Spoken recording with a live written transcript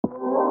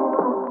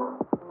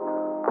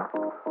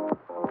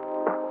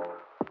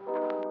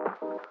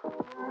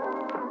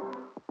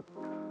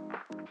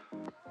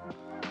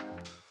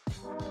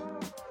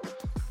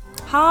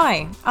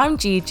Hi, I'm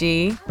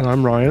Gigi. And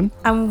I'm Ryan.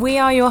 And we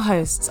are your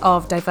hosts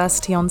of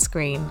Diversity on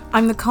Screen.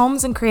 I'm the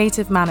comms and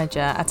creative manager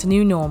at A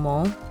New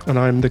Normal. And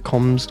I'm the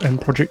comms and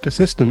project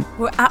assistant.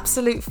 We're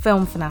absolute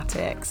film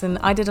fanatics, and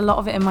I did a lot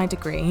of it in my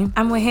degree.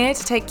 And we're here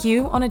to take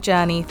you on a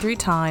journey through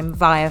time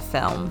via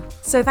film.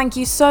 So thank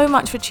you so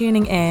much for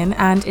tuning in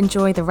and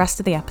enjoy the rest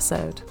of the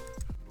episode.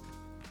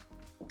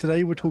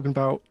 Today we're talking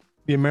about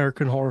the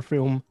American horror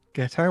film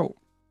Get Out,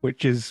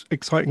 which is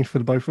exciting for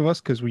the both of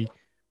us because we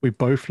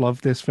both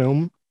love this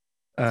film.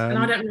 And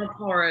I don't love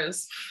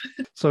horrors.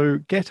 So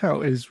Get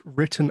Out is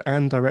written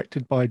and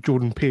directed by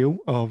Jordan Peele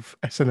of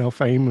SNL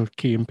fame of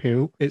Key and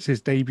Peele. It's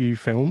his debut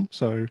film,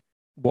 so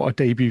what a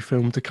debut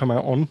film to come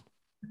out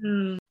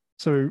on.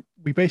 So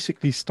we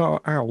basically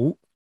start out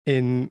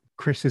in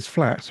Chris's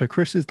flat. So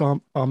Chris is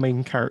our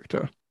main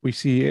character. We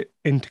see it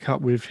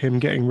intercut with him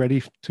getting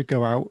ready to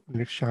go out, and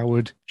he's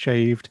showered,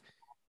 shaved,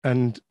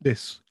 and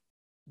this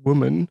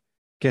woman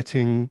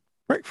getting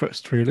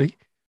breakfast, really.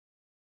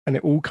 And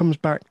it all comes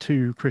back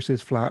to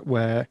Chris's flat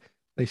where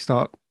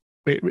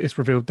it's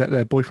revealed that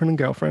they're boyfriend and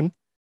girlfriend,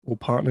 or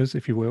partners,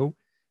 if you will.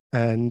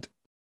 And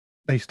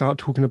they start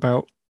talking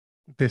about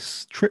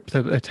this trip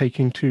that they're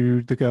taking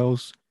to the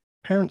girl's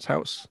parents'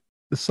 house.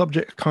 The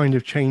subject kind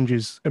of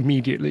changes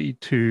immediately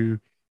to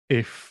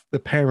if the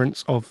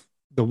parents of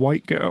the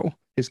white girl,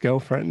 his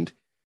girlfriend,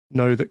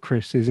 know that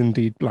Chris is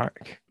indeed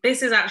black.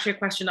 This is actually a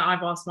question that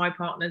I've asked my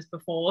partners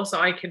before, so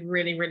I could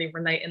really, really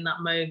relate in that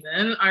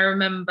moment. I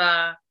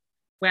remember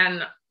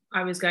when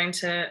I was going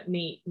to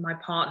meet my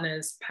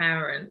partner's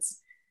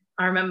parents,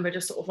 I remember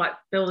just sort of like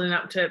building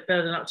up to it.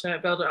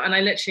 And I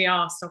literally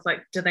asked, I was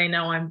like, do they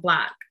know I'm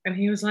black? And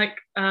he was like,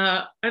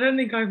 I don't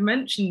think I've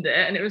mentioned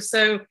it. And it was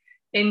so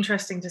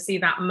interesting to see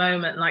that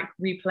moment like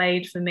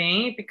replayed for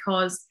me,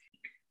 because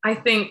I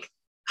think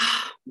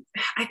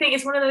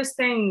it's one of those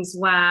things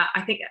where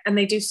and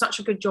they do such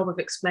a good job of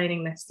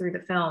explaining this through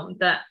the film,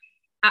 that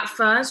at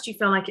first you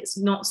feel like it's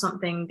not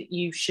something that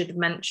you should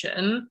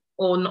mention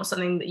or not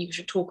something that you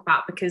should talk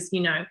about, because,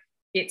 you know,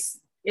 it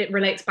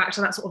relates back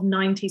to that sort of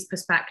 90s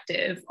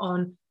perspective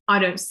on I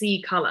don't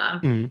see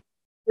color,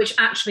 which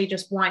actually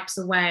just wipes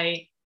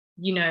away,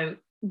 you know,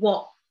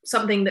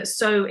 something that's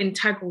so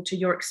integral to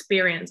your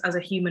experience as a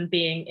human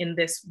being in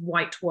this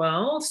white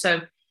world.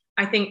 So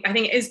I think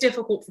it is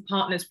difficult for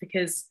partners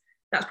because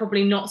that's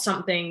probably not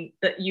something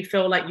that you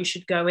feel like you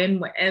should go in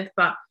with,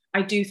 but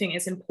I do think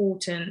it's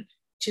important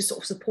to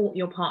sort of support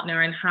your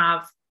partner and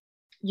have,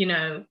 you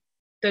know,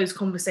 those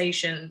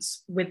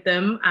conversations with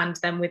them and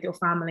then with your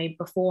family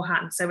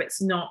beforehand, so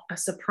it's not a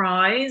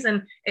surprise.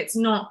 And it's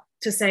not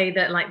to say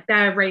that like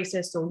they're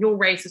racist or you're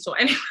racist or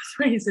anyone's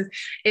racist.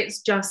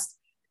 It's just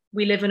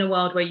we live in a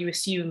world where you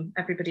assume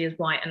everybody is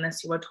white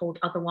unless you are told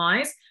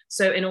otherwise.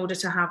 So in order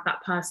to have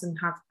that person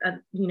have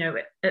an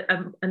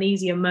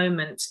easier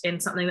moment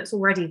in something that's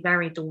already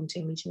very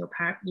daunting, meeting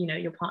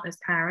your partner's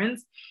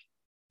parents,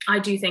 I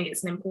do think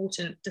it's an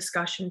important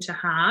discussion to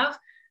have.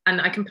 And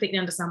I completely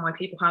understand why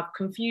people have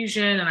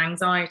confusion and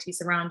anxiety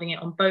surrounding it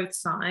on both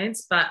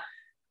sides. But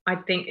I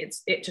think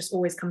it just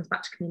always comes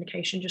back to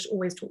communication. Just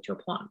always talk to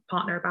your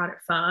partner about it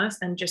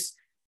first. And just,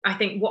 I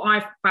think what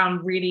I've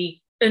found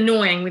really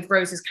annoying with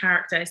Rose's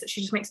character is that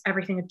she just makes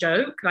everything a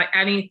joke. Like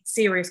any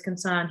serious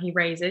concern he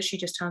raises, she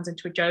just turns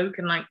into a joke.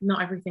 And like,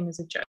 not everything is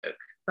a joke.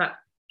 But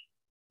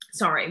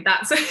sorry,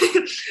 that's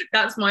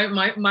that's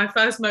my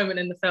first moment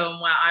in the film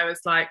where I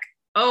was like,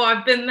 oh,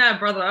 I've been there,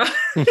 brother.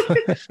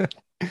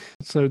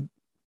 So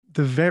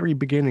the very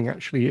beginning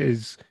actually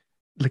is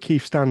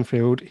Lakeith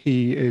Stanfield.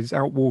 He is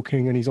out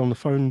walking and he's on the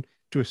phone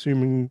to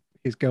assuming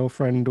his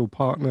girlfriend or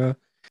partner.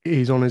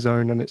 He's on his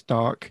own and it's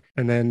dark.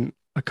 And then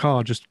a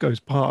car just goes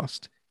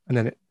past and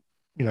then it,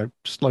 you know,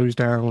 slows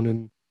down.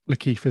 And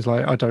Lakeith is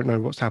like, I don't know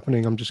what's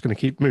happening. I'm just going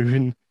to keep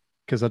moving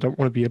because I don't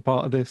want to be a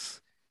part of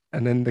this.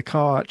 And then the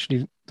car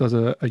actually does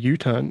a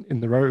U-turn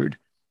in the road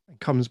and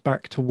comes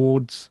back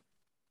towards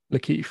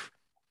Lakeith.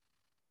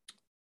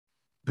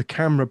 The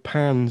camera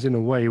pans in a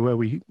way where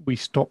we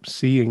stop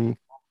seeing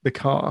the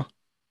car.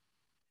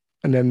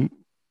 And then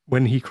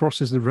when he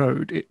crosses the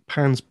road, it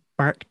pans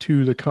back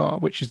to the car,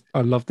 which is,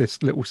 I love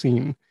this little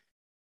scene.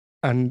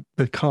 And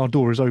the car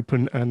door is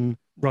open and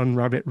Run,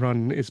 Rabbit,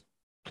 Run is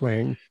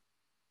playing.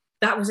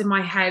 That was in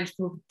my head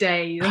for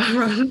days.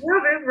 Run,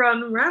 rabbit,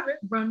 run, rabbit,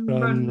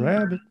 run,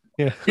 rabbit.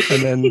 Yeah.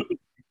 And then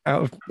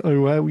out of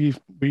nowhere,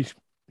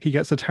 he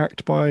gets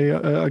attacked by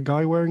a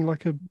guy wearing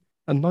like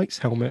a knight's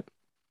helmet.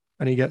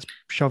 And he gets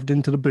shoved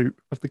into the boot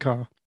of the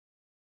car.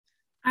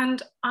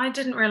 And I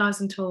didn't realise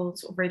until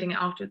sort of reading it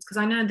afterwards, because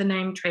I know the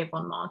name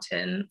Trayvon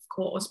Martin, of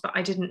course, but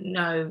I didn't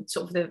know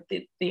sort of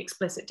the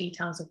explicit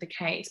details of the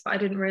case. But I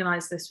didn't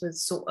realise this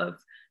was sort of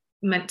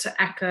meant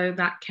to echo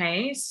that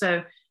case.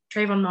 So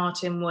Trayvon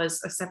Martin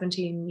was a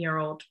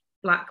 17-year-old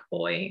black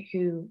boy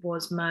who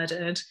was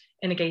murdered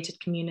in a gated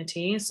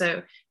community.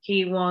 So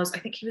I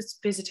think he was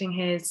visiting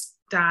his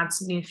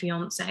dad's new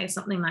fiance,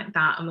 something like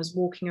that, and was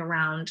walking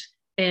around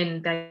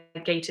in their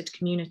gated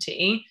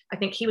community. I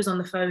think he was on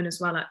the phone as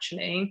well,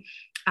 actually.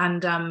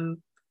 And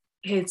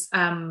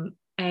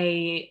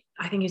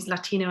I think he's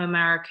Latino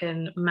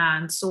American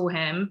man, saw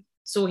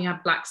he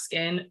had black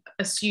skin,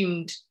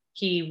 assumed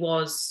he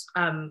was,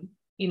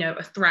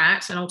 a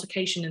threat. An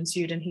altercation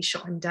ensued and he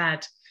shot him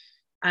dead.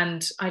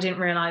 And I didn't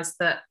realize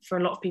that for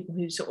a lot of people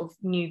who sort of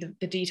knew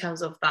the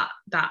details of that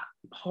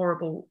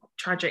horrible,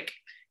 tragic,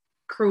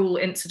 cruel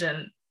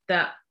incident,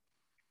 that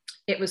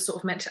it was sort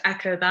of meant to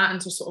echo that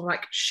and to sort of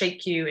like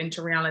shake you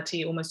into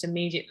reality almost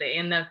immediately.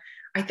 And then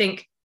I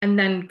think, and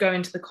then go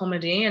into the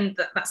comedy, and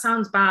that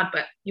sounds bad,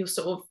 but you'll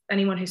sort of,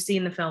 anyone who's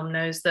seen the film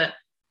knows that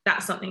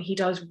that's something he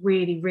does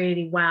really,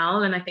 really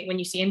well. And I think when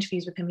you see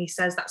interviews with him, he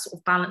says that sort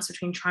of balance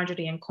between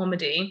tragedy and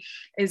comedy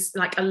is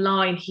like a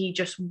line he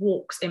just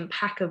walks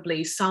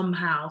impeccably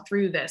somehow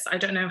through this. I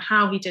don't know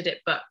how he did it,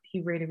 but he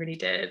really, really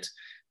did.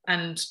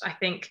 And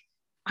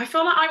I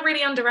feel like I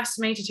really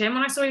underestimated him.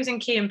 When I saw he was in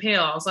Key and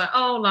Peele, I was like,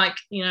 oh, like,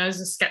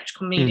 he's a sketch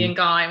comedian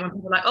guy. And when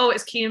people were like, oh,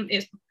 it's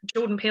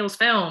Jordan Peele's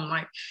film,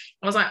 like,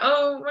 I was like,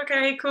 oh,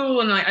 okay,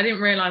 cool. And like, I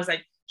didn't realize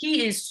like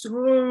he is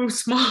so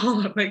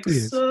smart, like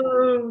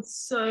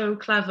so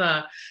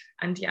clever.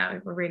 And yeah, I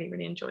really,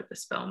 really enjoyed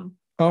this film.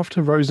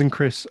 After Rose and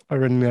Chris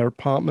are in their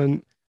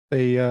apartment,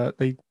 they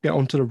get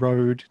onto the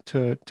road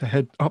to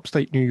head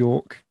upstate New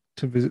York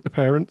to visit the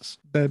parents.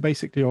 They're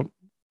basically on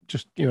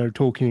just,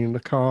 talking in the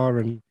car,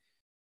 and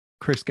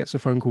Chris gets a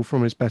phone call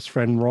from his best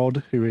friend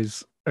Rod, who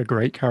is a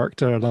great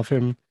character. I love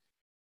him,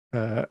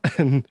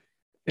 and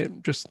it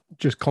just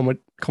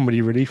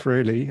comedy relief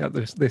really at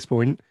this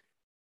point.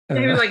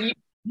 He was like,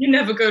 "You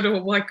never go to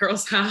a white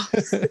girl's house."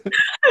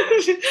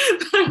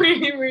 That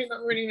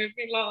really made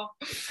me laugh.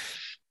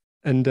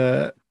 And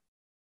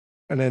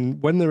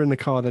then when they're in the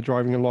car, they're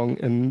driving along,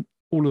 and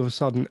all of a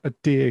sudden a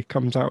deer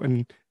comes out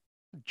and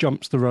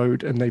jumps the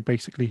road, and they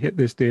basically hit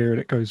this deer, and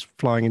it goes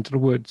flying into the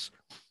woods.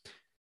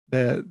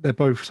 They're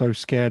both so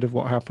scared of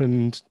what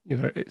happened.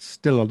 It's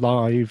still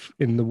alive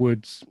in the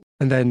woods.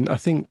 And then I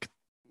think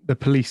the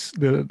police,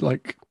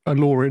 a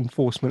law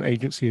enforcement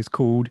agency is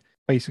called,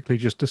 basically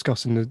just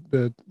discussing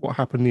the what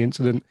happened, the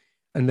incident.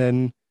 And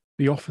then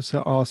the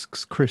officer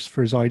asks Chris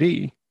for his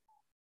ID.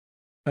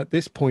 At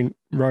this point,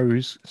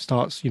 Rose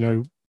starts,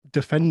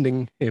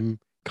 defending him,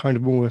 kind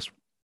of almost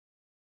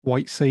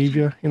white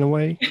savior in a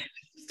way.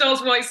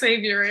 Starts white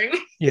savioring.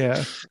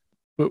 Yeah.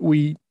 But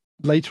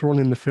later on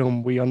in the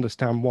film, we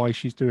understand why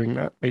she's doing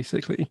that,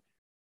 basically.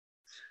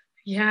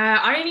 Yeah,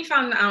 I only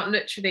found that out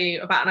literally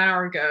about an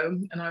hour ago,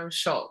 and I was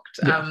shocked.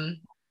 Yeah.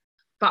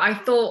 But I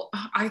thought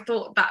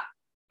that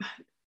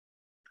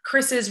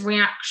Chris's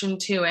reaction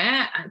to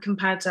it, and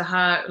compared to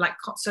her, like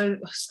so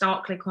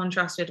starkly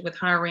contrasted with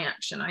her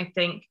reaction, I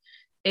think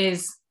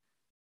is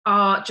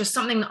just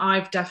something that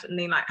I've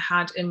definitely like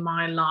had in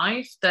my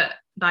life. That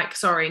like,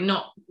 sorry,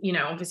 not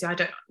obviously I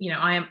don't,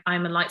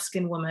 I'm a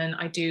light-skinned woman.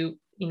 I do.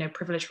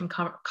 Privilege from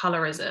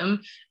colorism,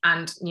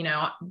 and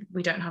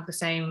we don't have the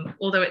same,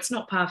 although it's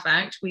not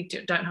perfect, we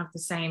don't have the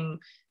same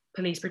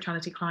police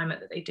brutality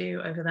climate that they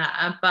do over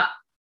there. But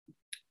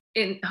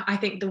I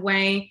think the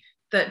way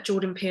that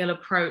Jordan Peele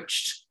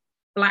approached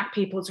Black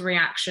people's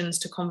reactions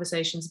to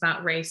conversations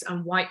about race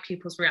and white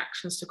people's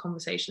reactions to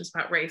conversations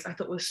about race, I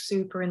thought was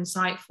super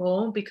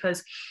insightful,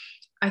 because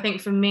I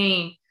think for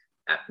me,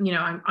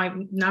 I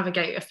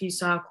navigate a few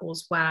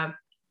circles where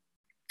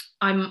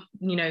I'm,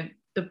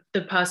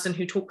 the person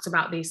who talks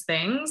about these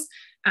things,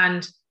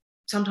 and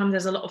sometimes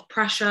there's a lot of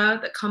pressure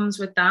that comes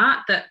with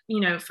that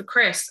for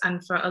Chris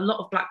and for a lot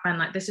of Black men,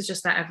 like, this is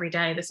just their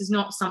everyday. This is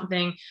not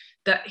something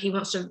that he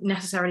wants to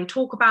necessarily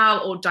talk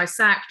about or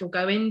dissect or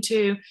go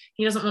into.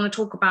 He doesn't want to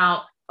talk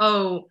about,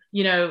 when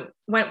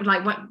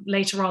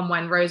later on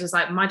when Rose is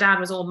like, my dad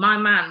was all my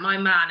man,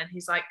 and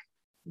he's like,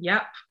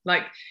 yep,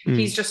 like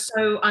he's just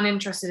so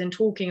uninterested in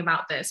talking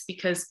about this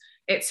because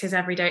it's his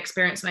everyday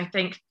experience. And I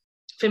think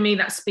for me,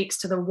 that speaks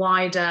to the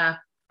wider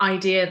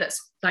idea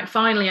that's like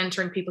finally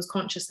entering people's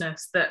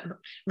consciousness, that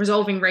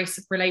resolving race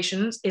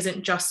relations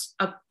isn't just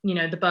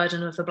the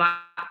burden of the Black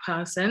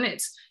person.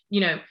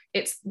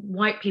 It's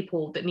white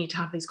people that need to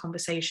have these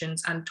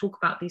conversations and talk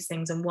about these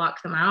things and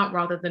work them out,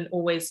 rather than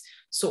always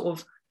sort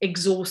of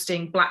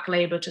exhausting Black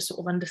labor to sort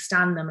of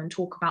understand them and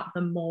talk about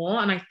them more.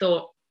 And I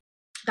thought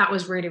that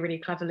was really, really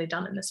cleverly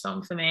done in this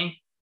film for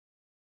me.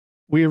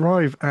 We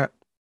arrive at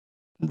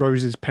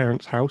Rose's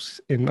parents' house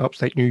in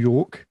upstate New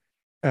York,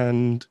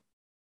 and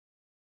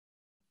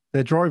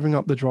they're driving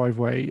up the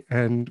driveway,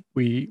 and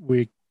we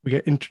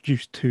get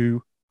introduced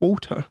to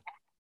Walter,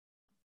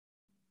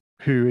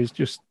 who is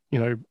just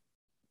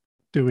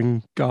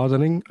doing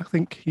gardening. I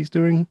think he's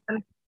doing,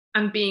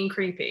 and being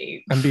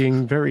creepy, and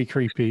being very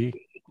creepy.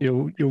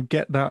 You'll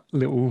get that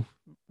little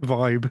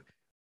vibe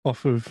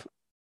off of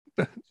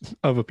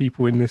other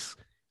people in this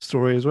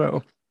story as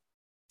well.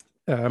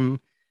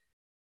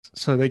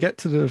 So they get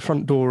to the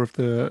front door of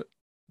the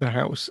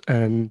house,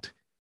 and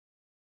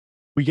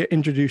we get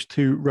introduced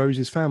to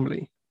Rose's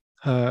family,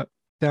 her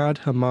dad,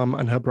 her mum,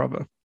 and her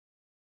brother.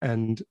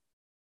 And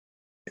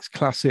it's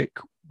classic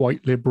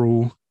white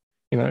liberal,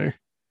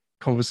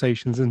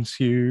 conversations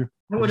ensue.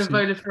 I would have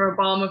voted for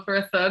Obama for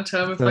a third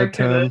term if I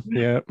could.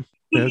 Yeah,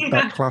 there's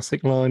that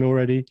classic line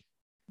already.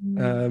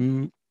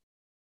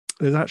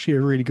 there's actually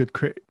a really good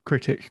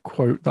critic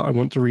quote that I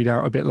want to read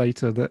out a bit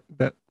later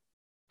that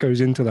goes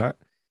into that.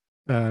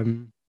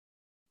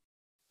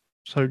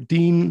 So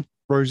Dean,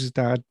 Rose's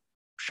dad,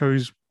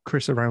 shows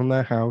Chris around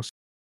their house.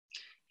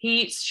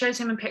 He shows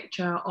him a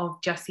picture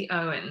of Jesse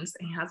Owens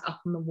he has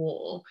up on the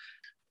wall.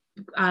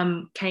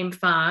 Came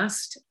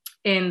first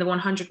in the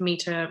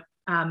 100-meter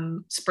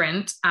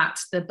sprint at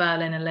the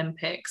Berlin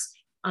Olympics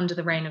under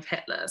the reign of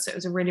Hitler. So it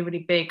was a really,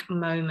 really big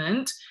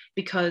moment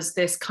because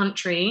this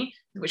country,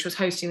 which was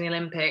hosting the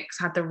Olympics,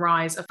 had the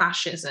rise of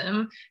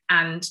fascism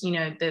and, you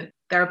know,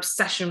 their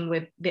obsession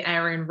with the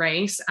Aryan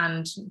race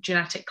and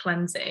genetic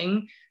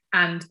cleansing.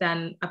 And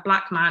then a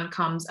black man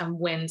comes and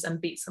wins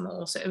and beats them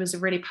all. So it was a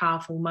really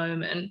powerful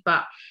moment.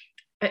 But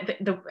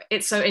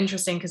it's so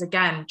interesting because,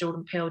 again,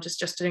 Jordan Peele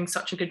just doing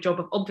such a good job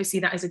of, obviously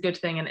that is a good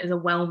thing and it is a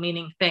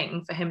well-meaning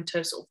thing for him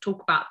to sort of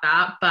talk about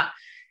that. But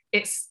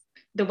it's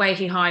the way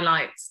he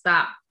highlights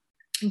that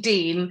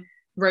Dean,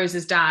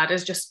 Rose's dad,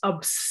 is just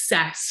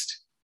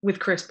obsessed with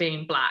Chris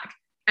being black.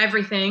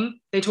 Everything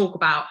they talk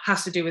about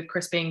has to do with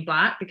Chris being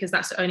black because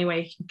that's the only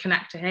way he can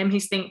connect to him.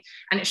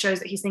 And it shows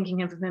that he's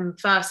thinking of him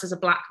first as a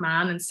black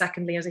man and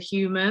secondly as a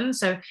human.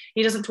 So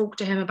he doesn't talk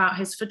to him about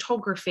his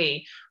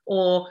photography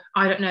or,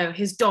 I don't know,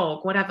 his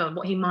dog, whatever,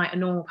 what he might, a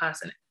normal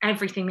person.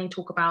 Everything they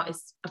talk about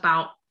is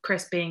about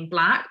Chris being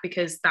black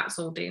because that's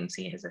all Dean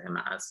sees him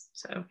as.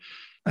 So,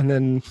 and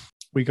then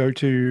we go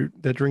to,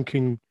 they're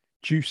drinking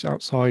juice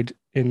outside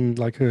in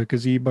like a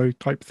gazebo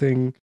type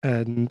thing,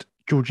 and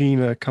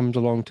Georgina comes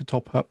along to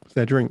top up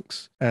their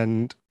drinks,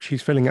 and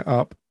she's filling it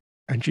up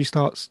and she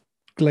starts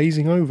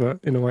glazing over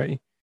in a way,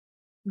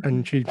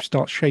 and she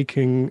starts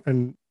shaking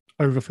and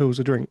overfills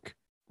a drink.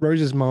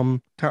 Rose's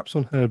mum taps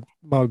on her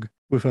mug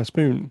with her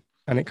spoon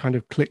and it kind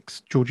of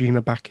clicks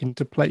Georgina back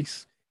into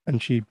place,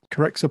 and she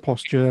corrects her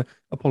posture,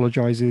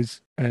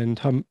 apologizes,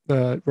 and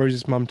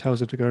Rose's mum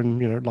tells her to go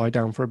and, you know, lie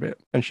down for a bit,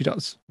 and she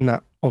does. And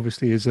that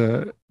obviously is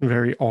a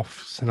very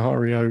off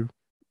scenario.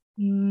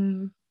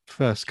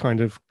 First kind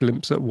of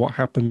glimpse at what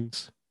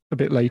happens a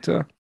bit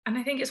later. And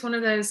I think it's one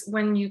of those,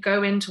 when you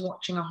go into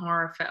watching a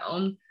horror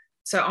film,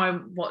 so I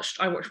watched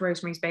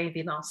Rosemary's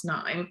Baby last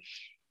night,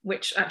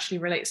 which actually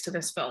relates to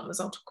this film, as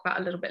I'll talk about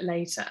a little bit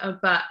later.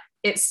 But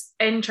it's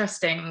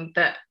interesting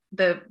that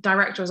the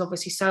director is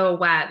obviously so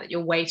aware that you're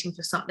waiting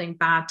for something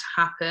bad to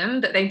happen,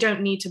 that they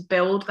don't need to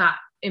build that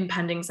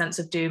impending sense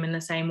of doom in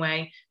the same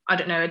way, I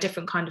don't know, a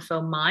different kind of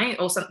film might,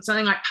 or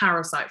something like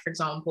Parasite, for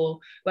example,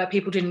 where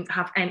people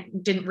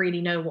didn't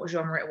really know what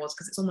genre it was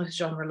because it's almost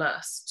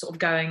genreless sort of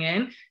going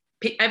in.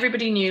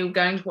 Everybody knew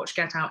going to watch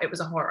Get Out, it was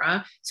a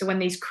horror. So when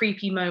these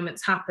creepy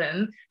moments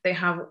happen, they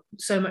have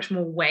so much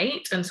more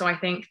weight. And so I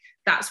think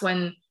that's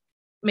when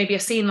maybe a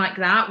scene like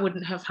that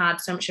wouldn't have had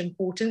so much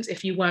importance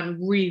if you weren't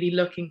really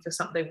looking for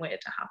something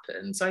weird to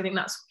happen. So I think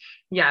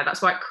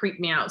that's why it creeped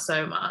me out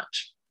so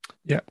much.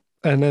 Yeah.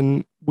 And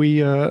then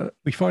we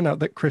find out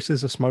that Chris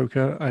is a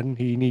smoker and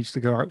he needs to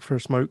go out for a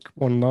smoke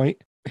one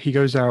night. He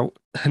goes out,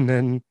 and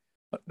then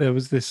there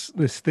was this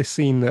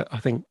scene that I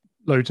think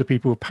loads of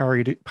people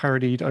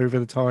parodied over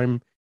the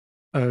time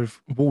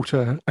of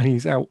water, and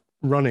he's out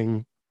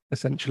running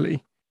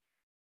essentially,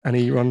 and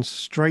he runs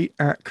straight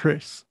at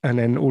Chris and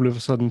then all of a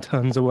sudden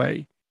turns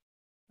away.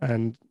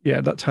 And yeah,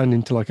 that turned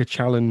into like a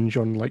challenge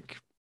on like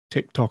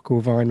TikTok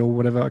or Vine or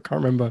whatever. I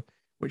can't remember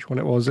which one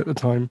it was at the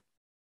time.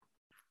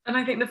 And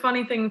I think the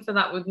funny thing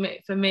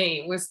for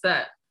me was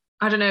that,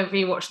 I don't know if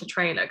you watched the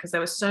trailer, because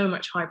there was so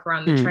much hype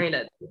around the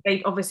trailer.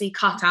 They obviously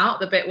cut out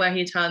the bit where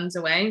he turns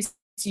away. So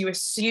you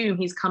assume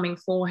he's coming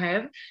for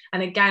him.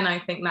 And again, I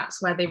think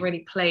that's where they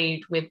really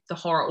played with the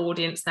horror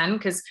audience then,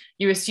 because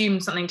you assume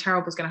something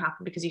terrible is going to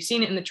happen because you've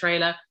seen it in the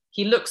trailer.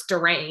 He looks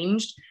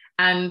deranged.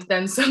 And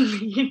then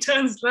suddenly he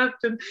turns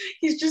left and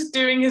he's just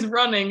doing his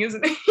running,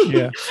 isn't he?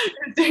 Yeah.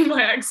 Doing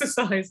my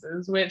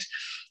exercises, which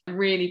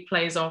really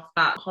plays off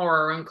that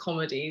horror and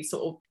comedy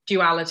sort of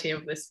duality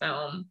of this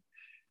film.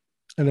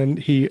 And then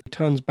he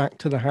turns back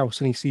to the house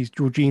and he sees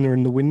Georgina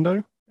in the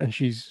window, and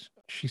she's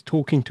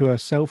talking to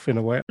herself in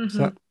a way. Mm-hmm.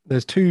 So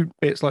there's two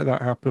bits like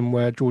that happen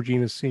where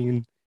Georgina's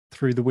seen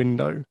through the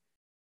window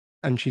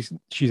and she's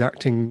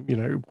acting, you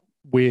know,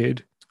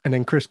 weird. And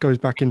then Chris goes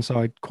back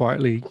inside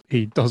quietly.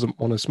 He doesn't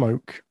want to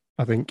smoke,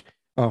 I think,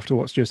 after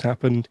what's just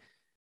happened.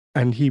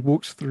 And he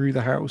walks through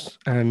the house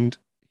and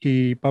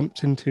he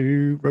bumps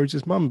into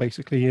Rose's mum,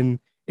 basically, in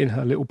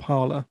her little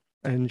parlor.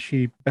 And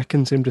she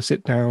beckons him to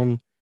sit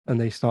down,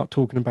 and they start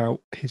talking about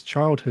his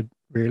childhood,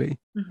 really.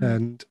 Mm-hmm.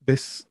 And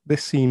this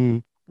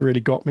scene really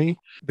got me.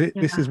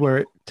 This is where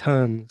it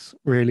turns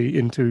really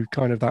into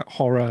kind of that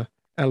horror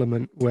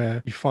element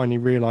where you finally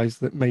realize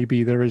that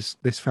maybe this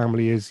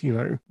family is, you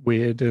know,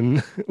 weird,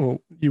 and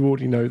well, you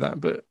already know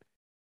that, but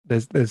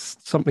there's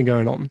something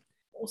going on.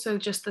 Also,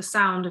 just the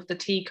sound of the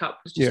teacup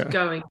was just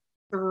going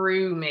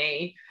through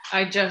me.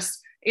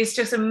 It's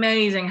just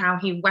amazing how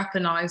he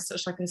weaponized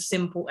such like a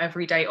simple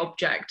everyday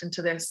object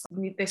into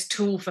this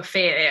tool for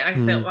fear. I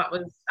felt that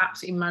was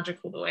absolutely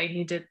magical the way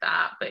he did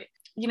that. But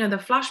you know, the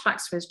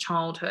flashbacks to his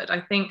childhood,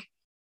 I think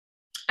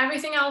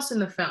everything else in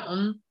the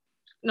film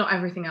not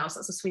everything else,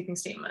 that's a sweeping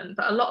statement,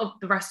 but a lot of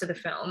the rest of the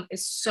film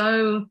is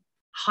so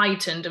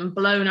heightened and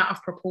blown out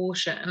of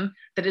proportion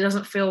that it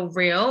doesn't feel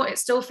real.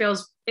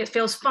 It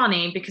feels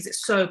funny because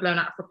it's so blown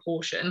out of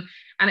proportion,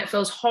 and it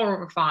feels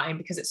horrifying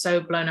because it's so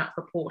blown out of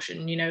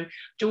proportion. You know,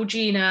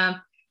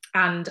 Georgina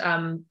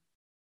and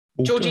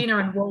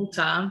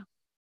Walter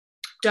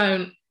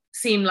don't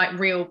seem like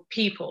real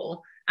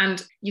people,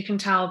 and you can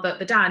tell that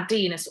the dad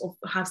Dean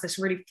has this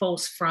really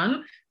false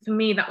front. For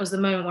me, that was the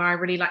moment where I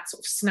really like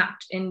sort of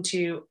snapped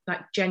into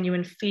like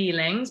genuine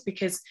feelings,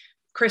 because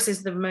Chris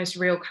is the most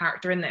real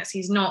character in this.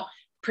 He's not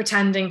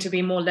pretending to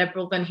be more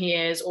liberal than he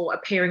is or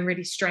appearing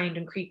really strained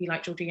and creepy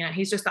like Georgina.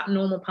 He's just that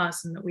normal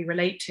person that we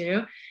relate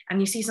to. And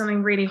you see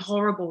something really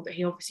horrible that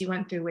he obviously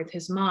went through with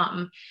his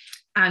mum.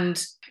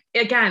 And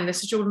again,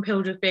 this is Jordan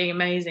Peele just being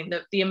amazing,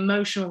 that the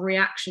emotional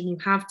reaction you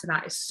have to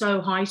that is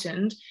so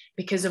heightened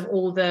because of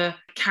all the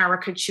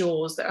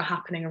caricatures that are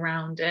happening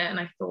around it. And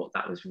I thought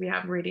that was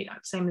really,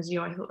 same as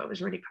you, I thought that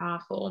was really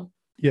powerful.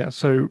 Yeah,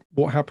 so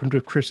what happened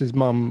with Chris's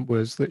mum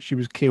was that she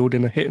was killed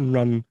in a hit and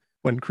run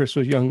when Chris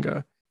was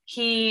younger.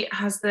 He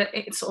has the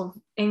sort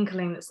of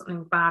inkling that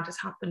something bad has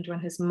happened when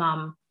his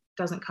mum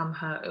doesn't come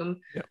home,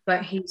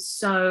 but he's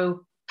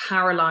so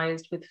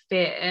paralyzed with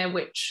fear,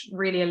 which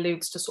really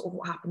alludes to sort of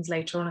what happens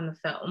later on in the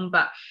film.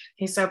 But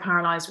he's so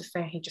paralyzed with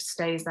fear, he just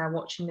stays there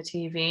watching the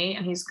TV,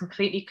 and he's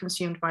completely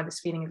consumed by this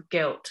feeling of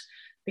guilt,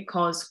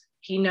 because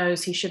he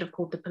knows he should have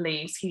called the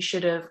police, he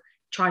should have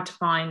tried to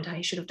find her,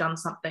 he should have done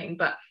something.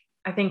 But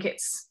I think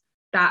it's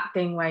that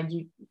thing where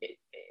he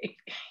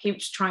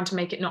was trying to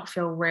make it not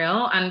feel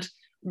real. And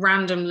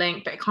random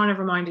link, but it kind of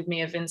reminded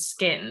me of in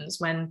Skins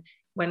when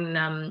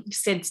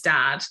Sid's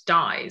dad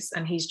dies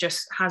and he's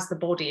just has the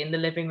body in the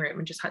living room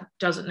and just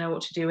doesn't know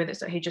what to do with it,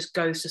 so he just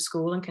goes to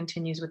school and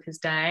continues with his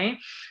day.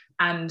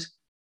 And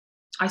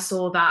I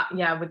saw that,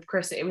 with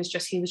Chris, he was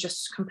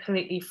just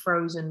completely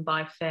frozen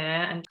by fear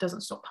and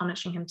doesn't stop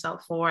punishing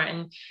himself for it.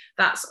 And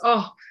that's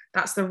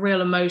the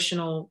real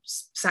emotional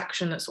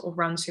section that sort of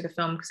runs through the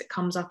film, because it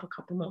comes up a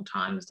couple more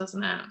times,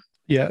 doesn't it?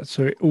 Yeah,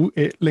 so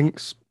it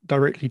links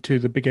directly to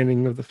the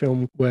beginning of the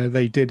film where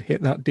they did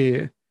hit that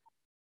deer,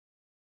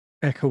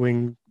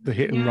 echoing the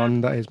hit and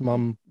run that his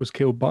mum was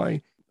killed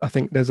by. I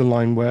think there's a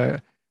line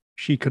where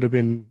she could have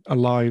been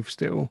alive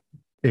still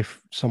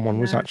if someone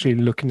was actually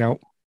looking out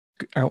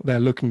there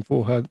looking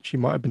for her. She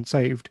might have been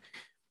saved.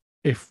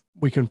 If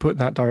we can put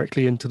that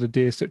directly into the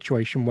deer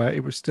situation where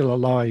it was still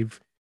alive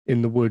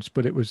in the woods,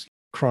 but it was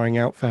crying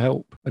out for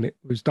help and it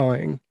was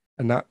dying,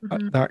 and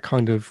that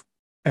kind of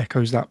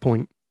echoes that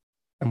point.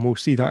 And we'll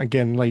see that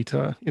again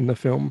later in the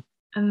film.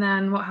 And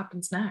then what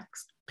happens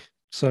next?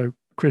 So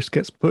Chris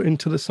gets put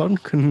into the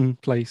sunken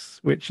place,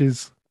 which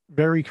is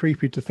very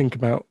creepy to think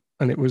about.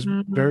 And it was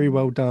very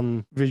well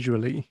done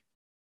visually.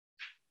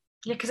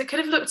 Yeah, because it could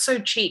have looked so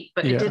cheap,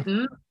 but it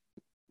didn't.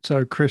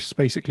 So Chris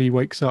basically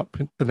wakes up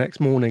the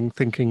next morning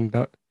thinking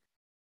that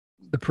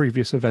the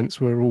previous events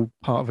were all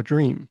part of a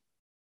dream,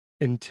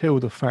 until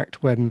the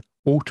fact when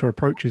Walter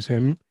approaches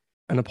him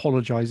and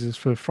apologizes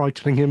for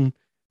frightening him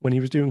when he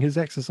was doing his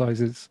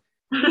exercises,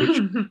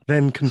 which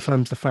then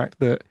confirms the fact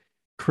that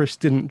Chris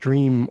didn't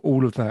dream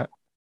all of that.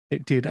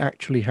 It did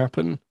actually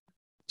happen.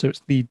 So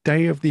it's the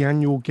day of the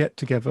annual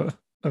get-together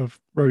of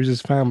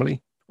Rose's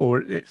family,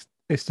 or it's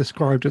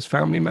described as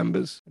family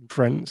members and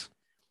friends.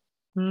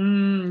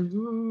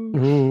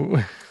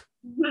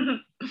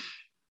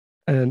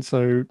 And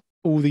so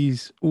all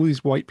these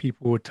white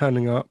people were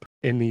turning up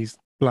in these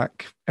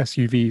black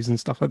SUVs and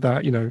stuff like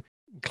that,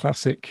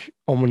 classic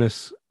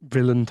ominous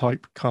villain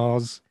type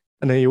cars,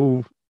 and they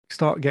all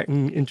start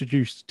getting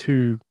introduced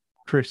to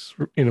Chris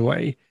in a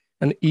way.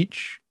 And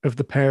each of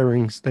the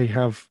pairings, they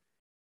have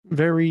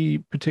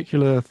very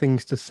particular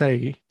things to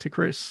say to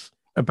Chris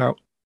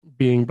about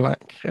being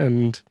black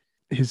and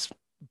his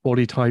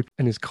body type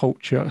and his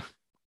culture.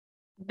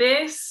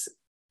 This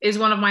is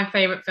one of my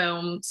favorite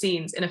film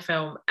scenes in a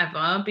film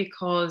ever,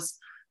 because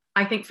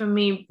I think for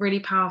me,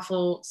 really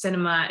powerful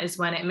cinema is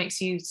when it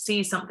makes you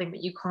see something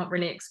that you can't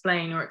really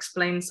explain, or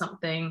explain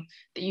something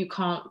that you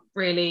can't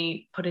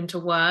really put into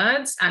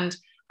words. And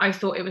I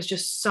thought it was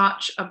just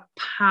such a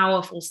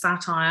powerful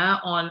satire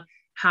on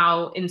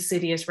how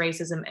insidious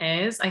racism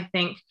is. I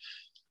think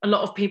a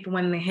lot of people,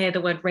 when they hear the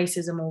word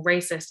racism or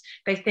racist,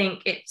 they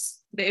think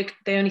they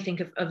only think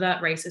of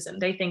overt racism.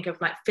 They think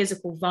of like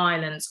physical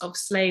violence, of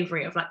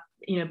slavery, of like,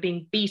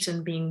 being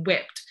beaten, being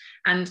whipped.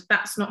 And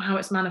that's not how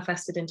it's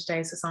manifested in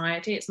today's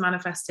society. It's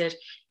manifested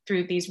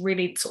through these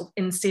really sort of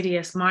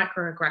insidious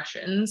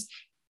microaggressions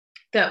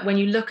that when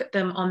you look at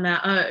them on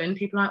their own,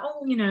 people are like,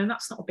 oh,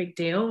 that's not a big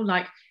deal.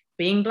 Like,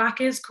 being black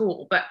is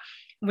cool. But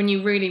when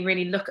you really,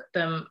 really look at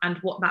them and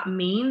what that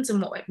means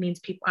and what it means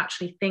people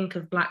actually think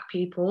of black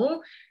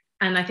people,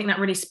 and I think that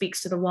really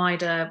speaks to the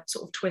wider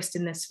sort of twist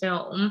in this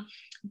film,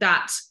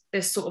 that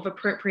this sort of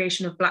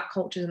appropriation of black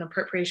cultures and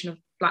appropriation of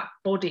black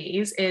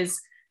bodies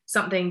is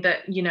something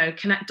that,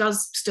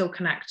 does still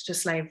connect to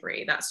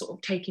slavery, that sort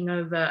of taking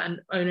over and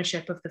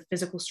ownership of the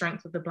physical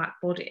strength of the black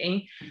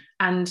body.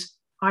 And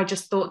I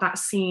just thought that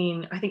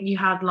scene, I think you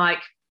had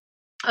like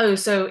oh,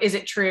 so is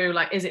it true?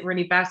 Like, is it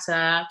really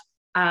better?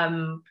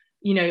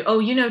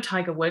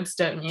 Tiger Woods,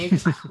 don't you?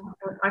 Because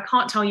I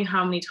can't tell you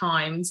how many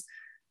times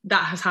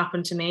that has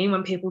happened to me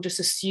when people just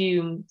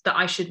assume that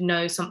I should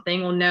know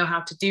something or know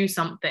how to do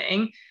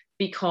something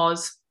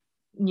because,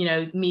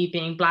 me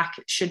being Black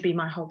should be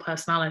my whole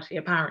personality,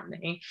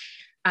 apparently.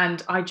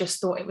 And I just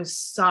thought it was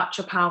such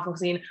a powerful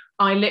scene.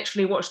 I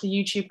literally watched the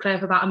YouTube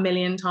clip about 1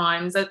 million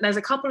times. There's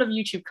a couple of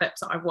YouTube clips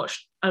that I've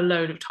watched a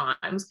load of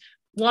times.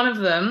 One of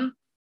them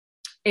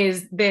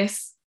is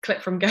this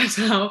clip from Get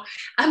Out,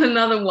 and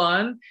another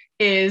one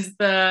is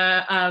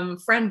the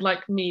friend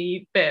like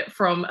me bit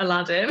from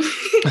Aladdin.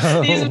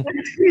 Oh.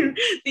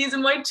 these are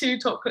my two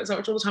top clips I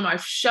watch all the time.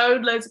 I've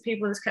showed loads of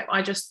people this clip.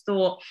 I just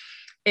thought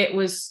it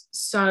was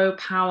so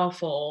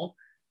powerful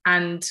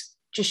and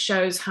just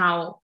shows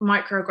how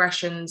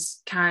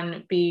microaggressions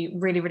can be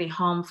really, really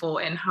harmful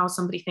in how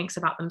somebody thinks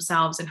about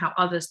themselves and how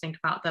others think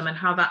about them, and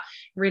how that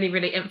really,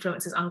 really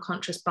influences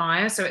unconscious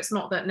bias. So it's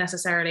not that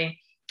necessarily,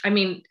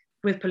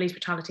 with police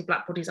brutality,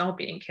 Black bodies are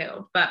being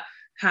killed, but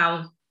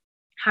how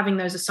having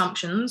those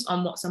assumptions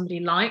on what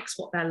somebody likes,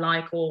 what they're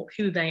like, or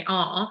who they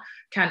are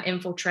can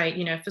infiltrate,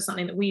 for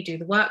something that we do,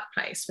 the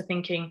workplace, for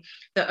thinking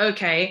that,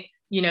 okay,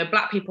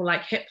 Black people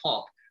like hip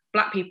hop,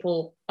 Black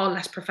people are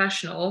less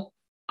professional,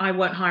 I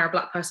won't hire a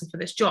Black person for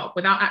this job,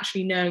 without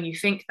actually knowing you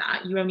think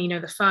that. You only know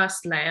the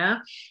first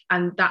layer.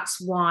 And that's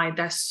why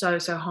they're so,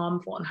 so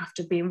harmful and have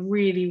to be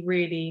really,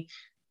 really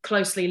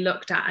closely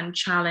looked at and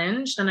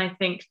challenged. And I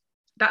think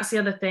that's the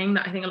other thing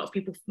that I think a lot of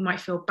people might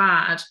feel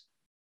bad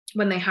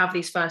when they have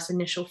these first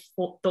initial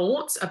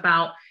thoughts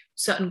about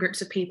certain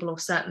groups of people or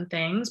certain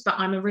things. But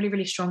I'm a really,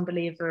 really strong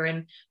believer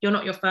in, you're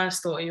not your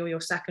first thought, you're your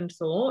second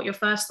thought. Your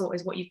first thought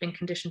is what you've been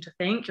conditioned to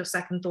think. Your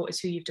second thought is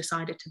who you've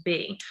decided to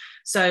be.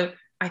 So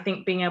I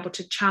think being able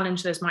to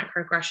challenge those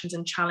microaggressions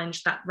and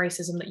challenge that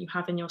racism that you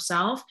have in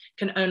yourself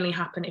can only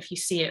happen if you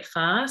see it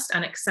first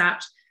and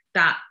accept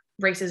that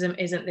racism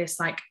isn't this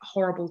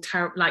horrible,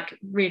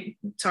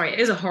 it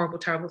is a horrible,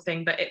 terrible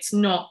thing, but it's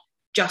not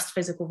just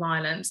physical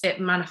violence. It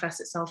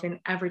manifests itself in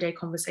everyday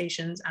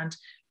conversations and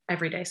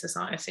everyday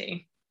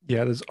society.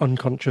 Yeah, there's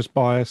unconscious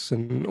bias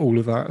and all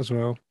of that as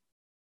well.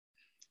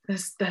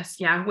 There's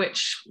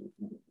which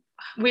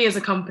we as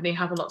a company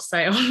have a lot to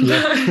say on.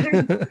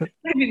 Yeah.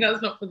 Maybe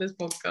that's not for this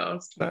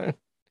podcast. No.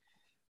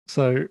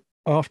 So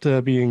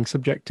after being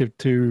subjected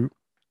to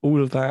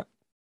all of that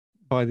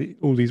by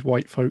all these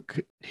white folk,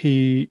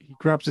 he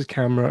grabs his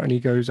camera and he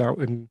goes out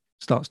and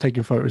starts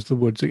taking photos of the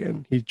woods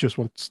again. He just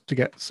wants to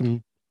get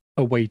some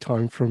away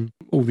time from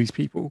all these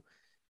people.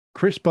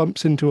 Chris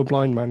bumps into a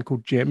blind man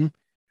called Jim,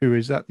 who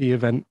is at the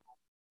event,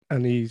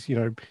 and he's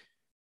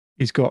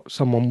got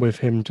someone with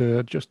him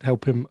to just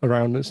help him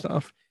around and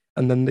stuff.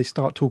 And then they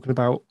start talking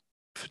about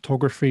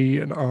photography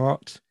and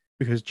art,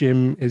 because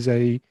Jim is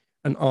an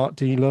art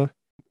dealer,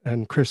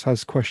 and Chris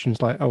has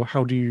questions like, oh,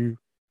 how do you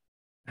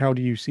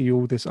see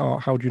all this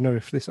art? How do you know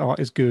if this art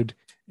is good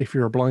if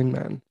you're a blind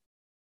man?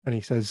 And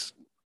he says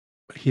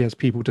he has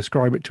people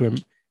describe it to him.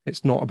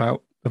 It's not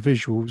about the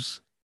visuals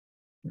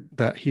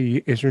that he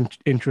is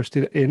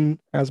interested in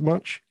as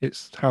much.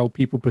 It's how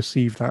people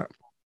perceive that,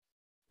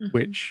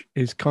 which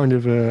is kind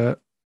of a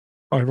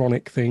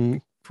ironic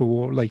thing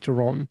for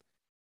later on.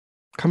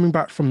 Coming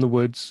back from the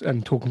woods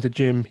and talking to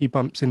Jim, he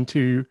bumps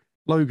into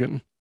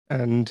Logan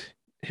and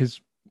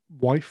his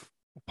wife,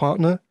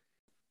 partner.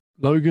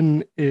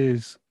 Logan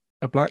is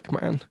a Black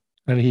man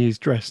and he's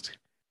dressed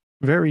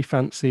very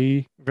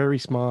fancy, very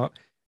smart.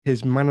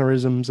 His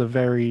mannerisms are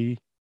very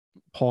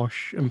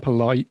posh and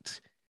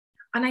polite.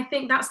 And I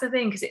think that's the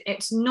thing, because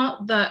it's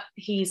not that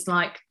he's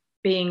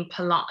being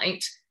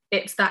polite,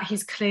 it's that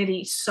he's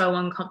clearly so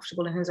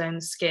uncomfortable in his own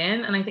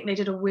skin. And I think they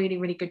did a really,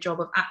 really good job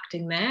of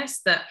acting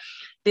this, that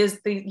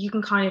you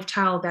can kind of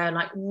tell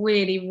they're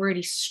really,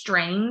 really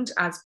strained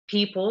as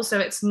people. So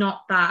it's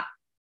not that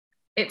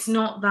it's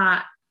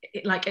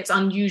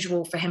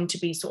unusual for him to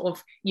be sort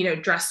of,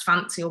 dressed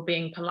fancy or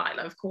being polite.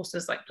 Of course,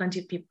 there's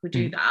plenty of people who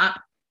do that.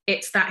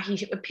 It's that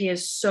he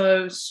appears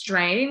so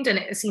strained, and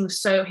it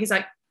seems so, he's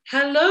like,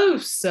 hello,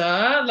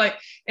 sir.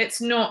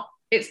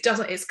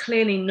 It's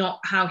clearly not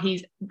how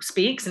he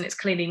speaks, and it's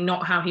clearly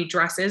not how he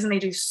dresses. And they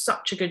do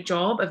such a good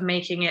job of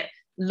making it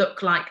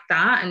look like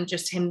that, and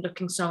just him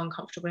looking so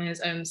uncomfortable in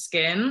his own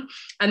skin.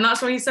 And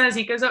that's what he says.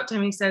 He goes up to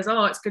him, he says,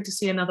 oh, it's good to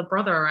see another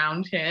brother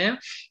around here.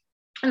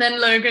 And then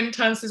Logan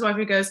turns to his wife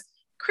and goes,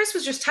 Chris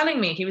was just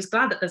telling me he was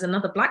glad that there's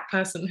another Black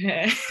person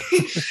here.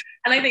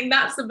 And I think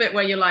that's the bit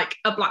where you're like,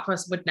 a Black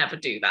person would never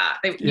do that.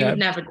 You would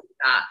never do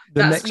that.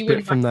 The next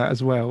bit from that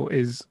as well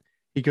is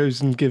he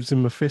goes and gives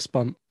him a fist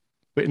bump.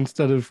 But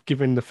instead of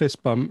giving the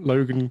fist bump,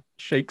 Logan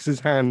shakes his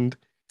hand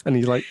and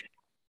he's like,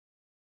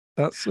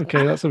 that's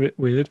okay, that's a bit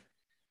weird.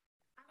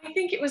 I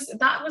think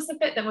that was the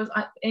bit that was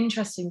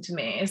interesting to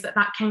me, is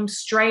that came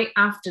straight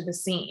after the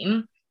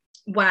scene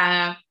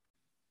where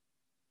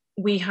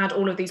we had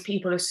all of these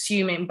people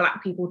assuming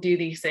Black people do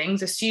these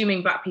things,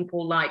 assuming Black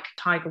people like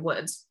Tiger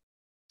Woods.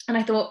 And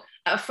I thought,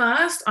 at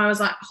first, I was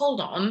like, hold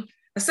on,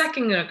 A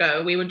second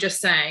ago, we were just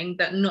saying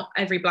that not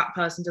every Black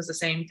person does the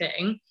same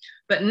thing.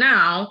 But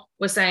now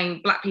we're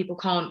saying Black people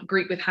can't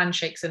greet with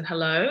handshakes and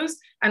hellos.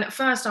 And at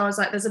first I was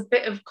like, there's a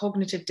bit of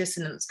cognitive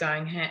dissonance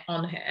going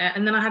on here.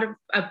 And then I had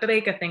a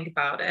bigger think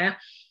about it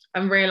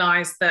and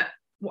realized that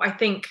what I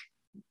think,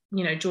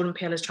 Jordan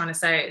Peele is trying to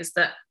say is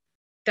that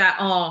there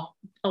are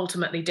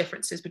ultimately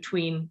differences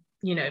between,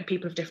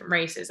 people of different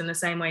races, in the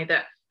same way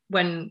that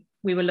when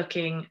we were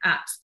looking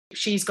at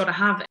She's Gotta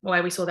Have It,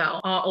 where we saw there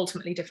are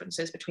ultimately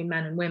differences between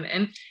men and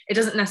women, it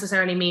doesn't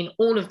necessarily mean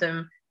all of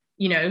them,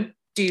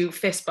 do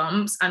fist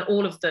bumps and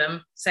all of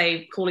them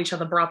call each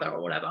other brother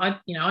or whatever. I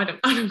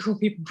don't call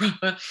people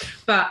brother,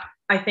 but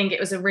I think it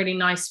was a really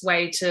nice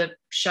way to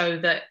show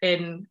that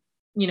there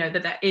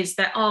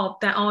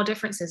are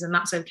differences, and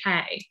that's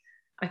okay.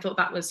 I thought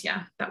that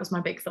was my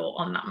big thought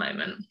on that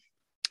moment.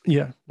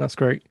 Yeah, that's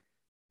great.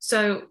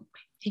 So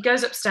he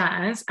goes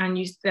upstairs, and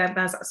there's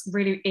that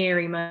really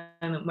eerie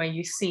moment where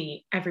you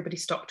see everybody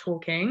stop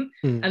talking.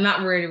 And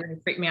that really,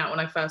 really freaked me out when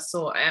I first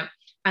saw it.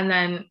 And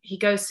then he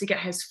goes to get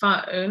his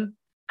phone,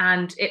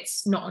 and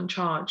it's not on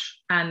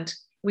charge. And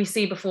we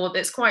see before,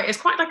 it's quite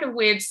like a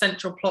weird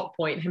central plot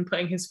point, him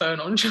putting his phone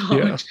on charge.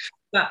 Yeah.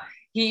 But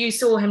you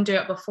saw him do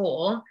it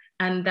before,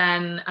 and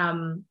then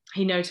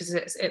he notices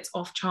it's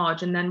off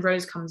charge. And then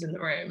Rose comes in the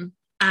room,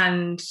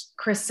 and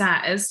Chris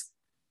says,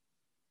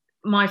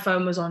 my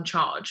phone was on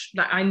charge.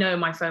 Like, I know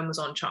my phone was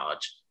on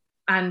charge.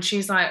 And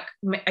she's like,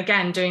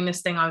 again, doing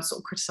this thing I was sort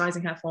of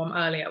criticizing her for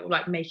earlier,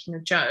 like making a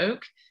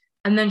joke.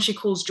 And then she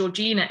calls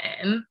Georgina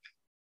in,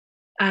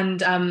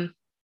 and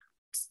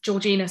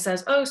Georgina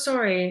says, oh,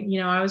 sorry,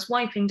 I was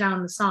wiping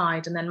down the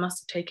side and then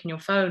must have taken your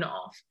phone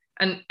off.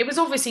 And it was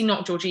obviously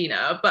not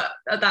Georgina, but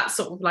that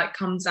sort of like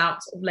comes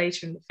out sort of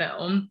later in the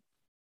film.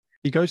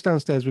 He goes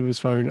downstairs with his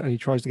phone and he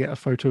tries to get a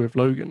photo of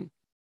Logan.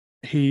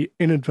 He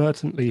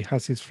inadvertently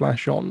has his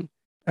flash on,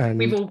 and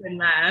we've all been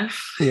there.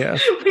 Yeah.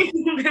 We've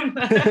all been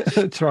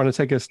there. Trying to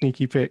take a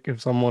sneaky pic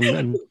of someone,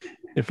 and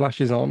it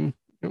flashes on.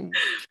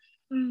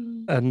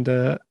 And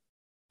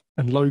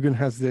Logan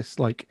has this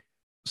like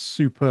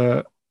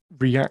super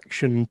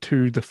reaction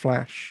to the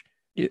flash.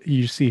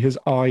 You see his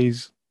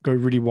eyes go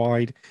really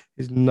wide,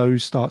 his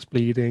nose starts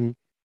bleeding,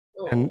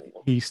 and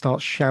he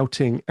starts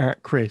shouting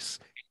at Chris,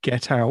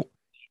 "Get out,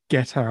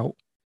 get out."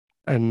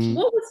 And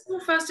what was your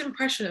first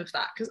impression of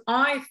that? Because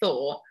I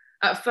thought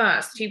at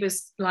first he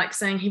was like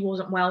saying he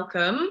wasn't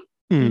welcome,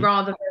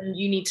 rather than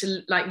you need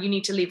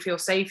to leave for your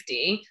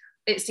safety.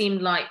 It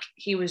seemed like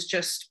he was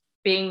just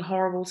being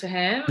horrible to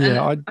him.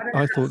 Yeah,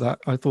 I thought that.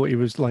 I thought he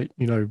was like,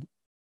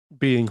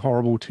 being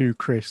horrible to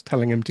Chris,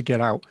 telling him to get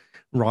out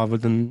rather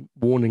than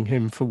warning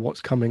him for what's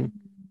coming.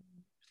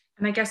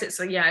 And I guess it's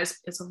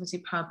obviously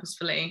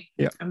purposefully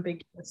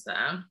ambiguous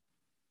there.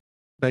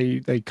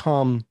 They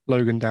calm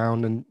Logan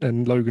down,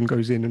 and Logan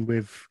goes in and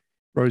with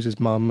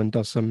Rose's mum and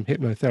does some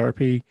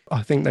hypnotherapy.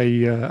 I think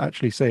they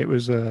actually say it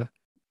was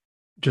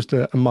just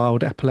a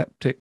mild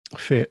epileptic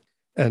fit,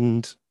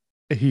 and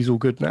he's all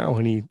good now.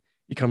 And he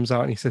comes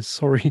out and he says,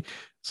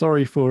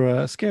 sorry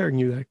for scaring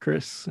you there,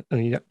 Chris. And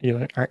he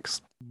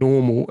acts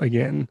normal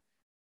again.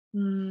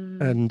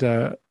 And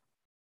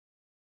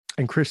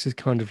Chris is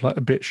kind of like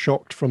a bit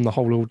shocked from the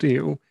whole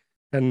ordeal,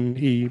 and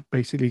he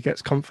basically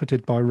gets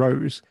comforted by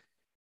Rose.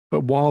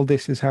 But while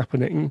this is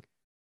happening,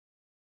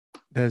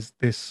 there's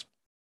this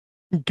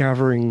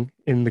gathering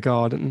in the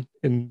garden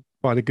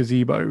by the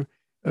gazebo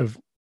of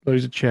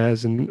loads of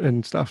chairs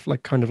and stuff,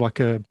 like kind of like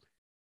a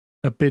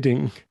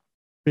bidding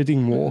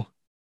war.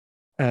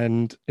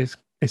 And it's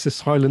a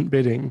silent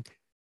bidding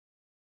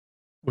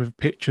with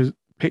picture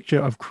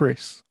of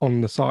Chris on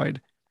the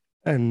side,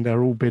 and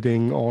they're all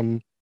bidding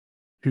on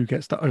who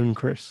gets to own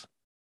Chris.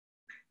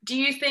 Do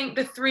you think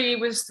the 3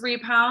 was £3,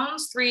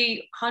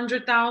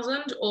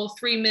 300,000, or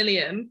 3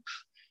 million?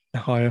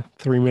 Higher,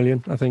 3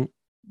 million, I think.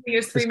 It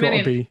was 3 million.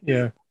 It's got to be,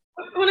 yeah.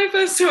 When I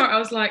first saw it, I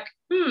was like,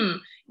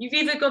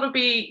 you've got to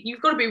be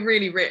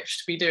really rich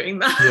to be doing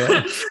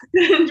that.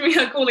 Yeah. And we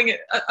are calling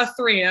it a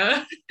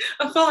threer,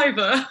 a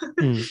fiver.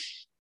 And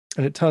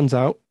it turns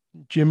out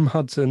Jim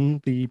Hudson,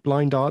 the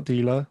blind art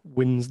dealer,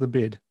 wins the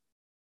bid.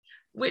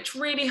 Which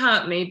really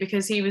hurt me,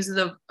 because he was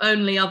the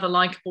only other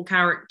likable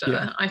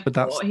character. Yeah, but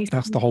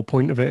that's the whole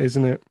point of it,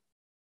 isn't it?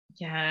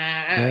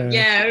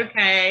 Yeah,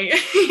 okay.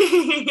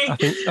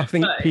 I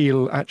think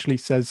Peele actually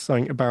says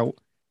something about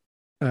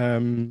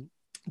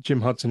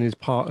Jim Hudson is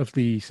part of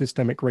the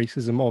systemic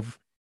racism of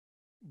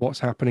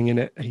what's happening in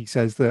it. He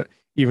says that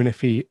even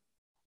if he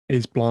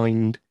is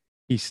blind,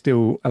 he's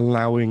still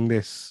allowing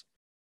this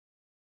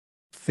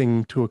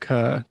thing to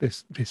occur,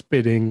 this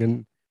bidding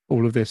and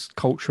all of this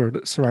culture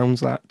that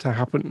surrounds that to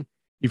happen,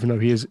 even though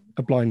he is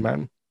a blind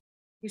man.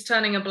 He's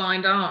turning a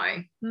blind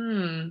eye.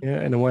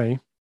 Yeah, in a way.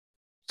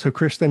 So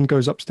Chris then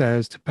goes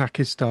upstairs to pack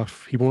his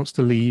stuff. He wants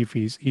to leave.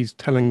 He's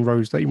telling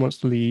Rose that he wants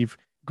to leave,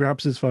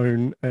 grabs his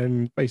phone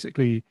and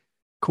basically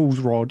calls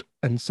Rod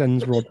and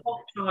sends Rod off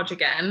charge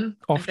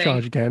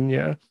again.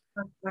 Yeah.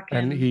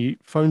 And he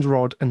phones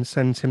Rod and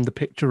sends him the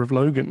picture of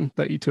Logan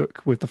that he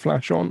took with the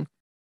flash on.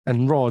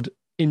 And Rod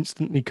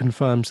instantly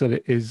confirms that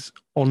it is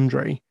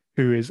Andre,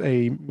 who is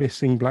a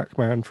missing black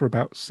man for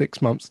about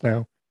 6 months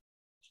now.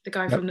 The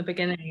guy from the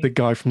beginning. The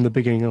guy from the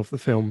beginning of the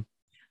film.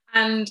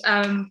 And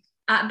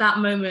at that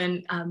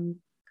moment,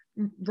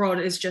 Rod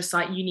is just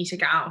like, you need to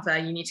get out of there,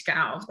 you need to get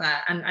out of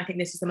there. And I think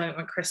this is the moment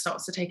when Chris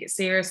starts to take it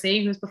seriously,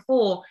 because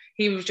before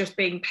he was just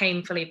being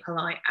painfully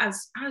polite,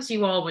 as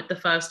you are with the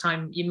first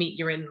time you meet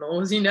your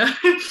in-laws, you know.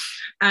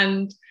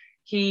 And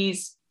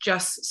he's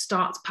just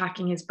starts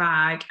packing his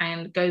bag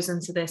and goes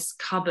into this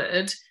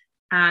cupboard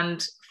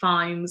and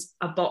finds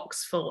a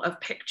box full of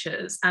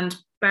pictures. And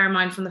bear in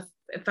mind, from the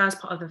first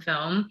part of the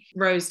film,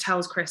 Rose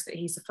tells Chris that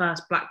he's the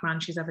first black man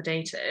she's ever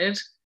dated,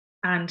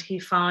 and he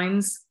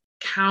finds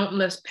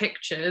countless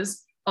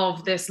pictures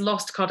of this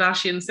lost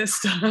Kardashian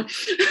sister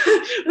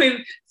with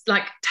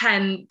like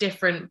 10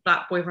 different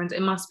black boyfriends,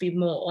 it must be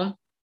more,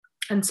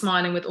 and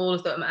smiling with all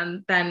of them,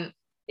 and then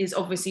is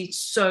obviously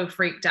so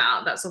freaked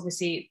out. That's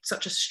obviously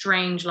such a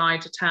strange lie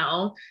to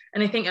tell.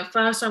 And I think at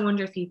first I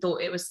wonder if he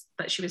thought it was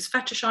that she was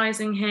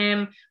fetishizing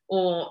him,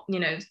 or, you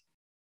know,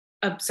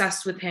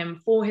 obsessed with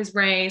him for his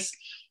race.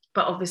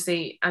 But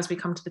obviously, as we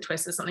come to the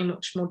twist, there's something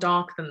much more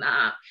dark than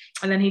that.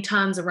 And then he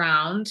turns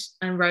around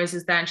and Rose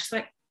is there and she's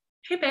like,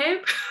 hey,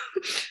 babe.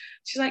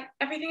 She's like,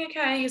 everything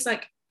okay? He's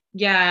like,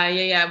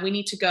 yeah, we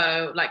need to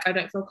go. Like, I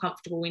don't feel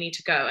comfortable. We need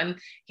to go. And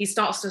he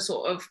starts to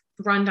sort of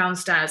run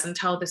downstairs and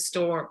tell this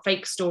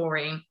fake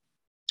story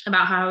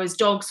about how his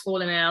dog's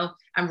fallen ill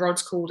and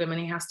Rod's called him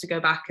and he has to go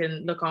back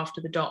and look after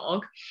the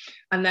dog.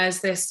 And there's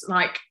this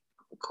like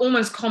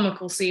almost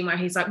comical scene where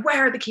he's like,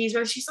 where are the keys?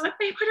 Where she's like,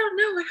 babe, I don't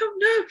know.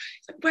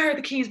 He's like, where are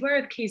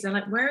the keys? They're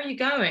like, where are you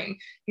going?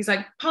 He's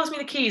like, pass me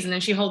the keys. And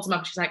then she holds them up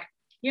and she's like,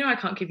 you know, I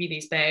can't give you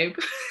these, babe.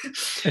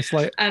 It's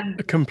like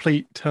a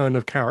complete turn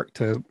of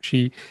character.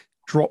 She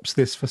drops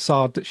this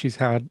facade that she's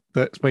had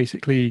that's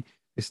basically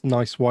this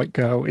nice white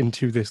girl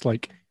into this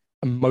like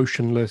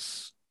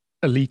emotionless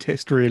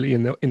elitist, really,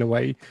 in a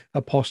way.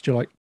 Her posture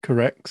like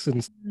corrects,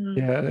 and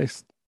yeah,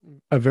 it's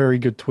a very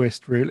good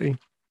twist, really.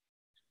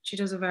 She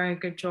does a very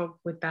good job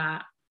with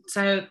that.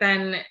 So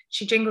then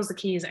she jingles the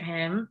keys at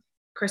him.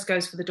 Chris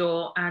goes for the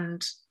door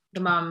and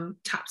the mum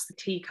taps the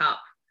teacup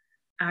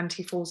and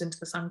he falls into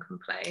the sunken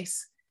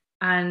place.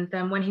 And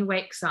then when he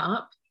wakes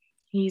up,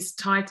 he's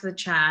tied to the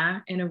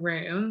chair in a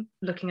room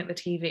looking at the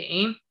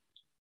TV,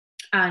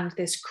 and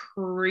this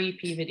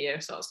creepy video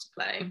starts to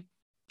play.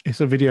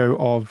 It's a video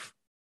of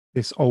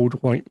this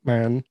old white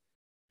man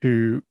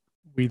who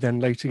we then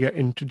later get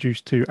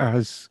introduced to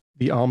as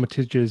the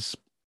Armitage's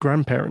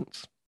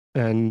grandparents.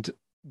 And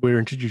we're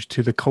introduced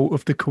to the cult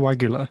of the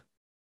coagula.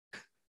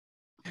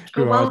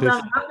 Oh, well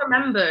done. I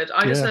remembered.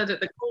 I just heard it,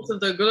 the cult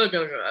of the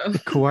the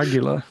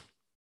coagula.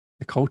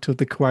 The cult of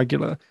the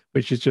coagula,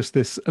 which is just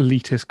this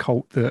elitist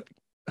cult that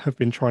have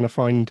been trying to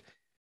find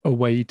a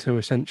way to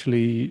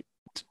essentially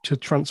to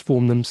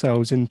transform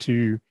themselves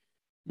into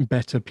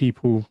better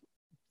people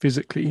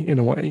physically, in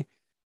a way.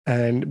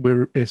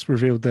 And it's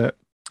revealed that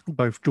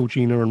both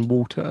Georgina and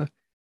Walter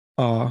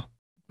are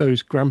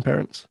those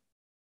grandparents.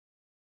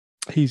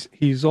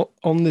 He's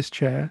on this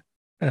chair,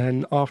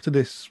 and after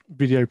this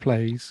video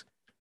plays,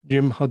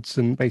 Jim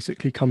Hudson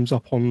basically comes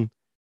up on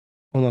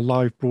a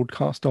live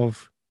broadcast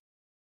of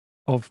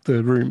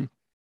the room,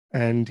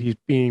 and he's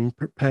being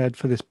prepared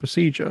for this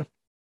procedure.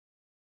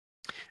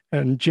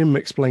 And Jim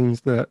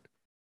explains that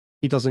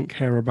he doesn't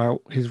care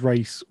about his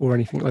race or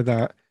anything like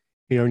that.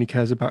 He only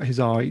cares about his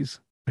eyes,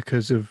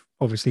 because of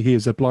obviously he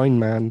is a blind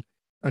man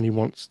and he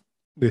wants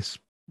this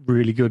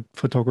really good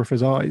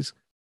photographer's eyes.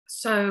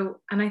 So,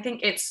 and I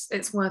think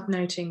it's worth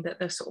noting that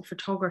the sort of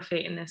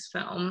photography in this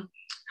film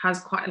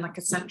has quite like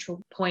a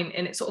central point,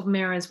 and it sort of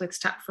mirrors with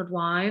Stepford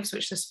Wives,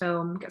 which this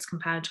film gets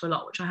compared to a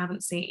lot, which I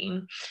haven't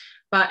seen.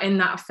 But in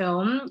that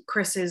film,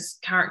 Chris's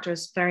character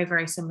is very,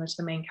 very similar to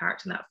the main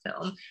character in that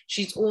film.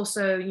 She's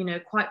also, you know,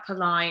 quite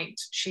polite.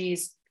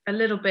 She's a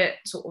little bit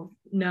sort of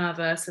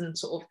nervous and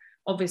sort of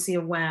obviously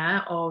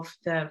aware of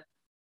the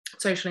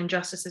social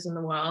injustices in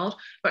the world,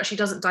 but she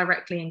doesn't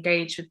directly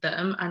engage with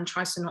them and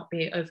tries to not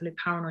be overly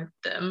paranoid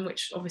with them,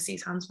 which obviously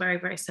sounds very,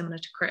 very similar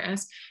to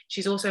Chris.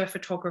 She's also a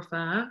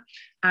photographer,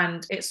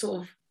 and it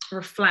sort of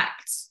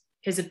reflects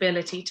his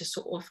ability to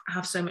sort of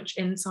have so much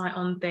insight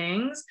on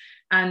things.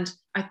 And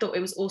I thought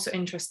it was also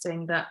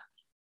interesting that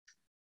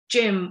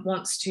Jim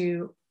wants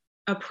to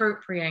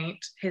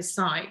appropriate his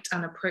sight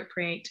and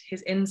appropriate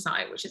his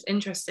insight, which is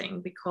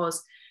interesting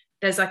because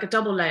there's like a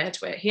double layer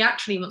to it. He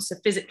actually wants to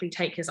physically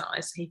take his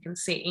eyes so he can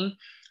see.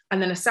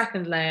 And then a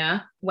second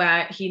layer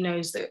where he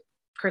knows that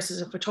Chris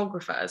is a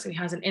photographer, so he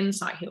has an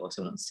insight he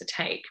also wants to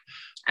take.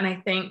 And I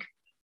think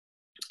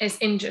it's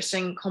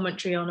interesting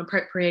commentary on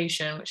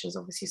appropriation, which is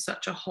obviously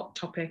such a hot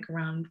topic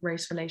around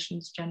race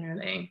relations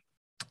generally.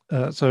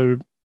 So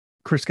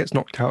Chris gets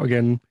knocked out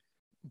again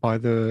by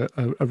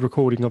a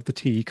recording of the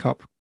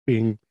teacup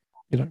being,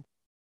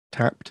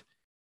 tapped.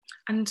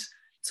 And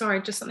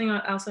sorry, just something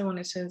else I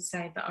wanted to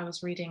say that I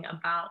was reading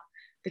about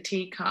the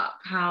teacup,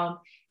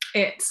 how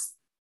it's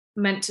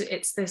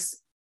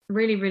this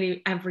really,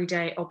 really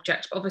everyday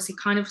object, but obviously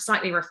kind of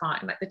slightly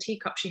refined. Like the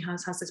teacup she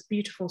has this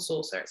beautiful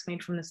saucer. It's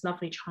made from this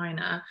lovely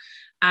china,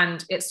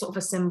 and it's sort of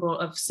a symbol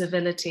of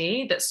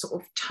civility that's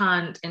sort of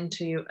turned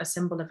into a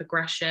symbol of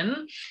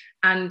aggression.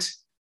 And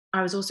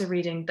I was also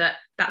reading that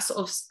sort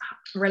of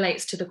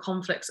relates to the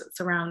conflicts that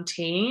surround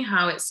tea,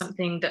 how it's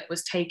something that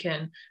was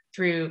taken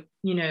through,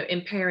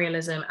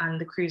 imperialism and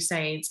the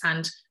Crusades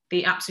and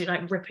the absolute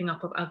like ripping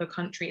up of other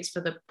countries for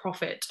the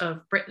profit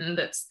of Britain,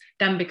 that's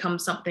then become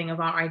something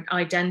of our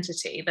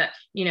identity, that,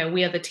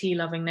 we are the tea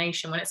loving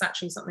nation, when it's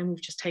actually something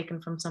we've just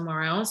taken from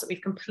somewhere else, that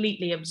we've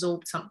completely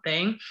absorbed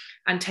something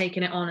and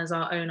taken it on as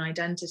our own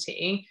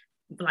identity,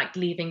 like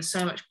leaving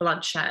so much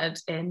bloodshed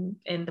in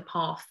the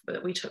path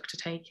that we took to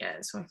take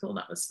it. So I thought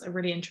that was a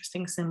really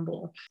interesting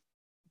symbol.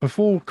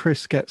 Before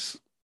Chris gets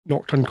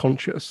knocked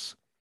unconscious,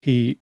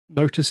 he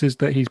notices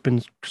that he's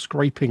been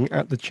scraping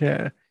at the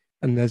chair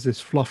and there's this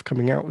fluff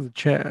coming out of the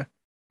chair.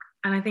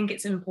 And I think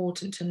it's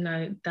important to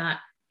note that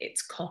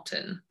it's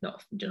cotton,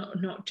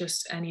 not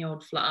just any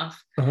old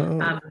fluff,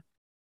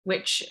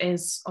 which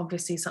is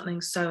obviously something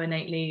so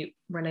innately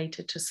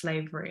related to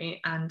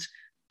slavery and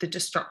the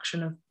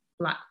destruction of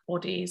Black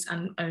bodies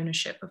and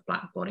ownership of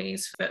Black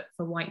bodies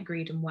for white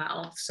greed and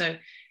wealth. So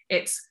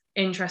it's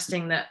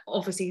interesting that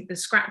obviously the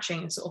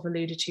scratching is sort of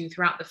alluded to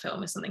throughout the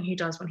film is something he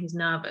does when he's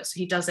nervous.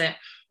 He does it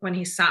when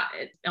he's sat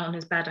on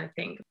his bed, I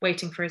think,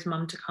 waiting for his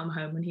mum to come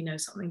home when he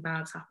knows something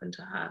bad's happened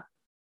to her.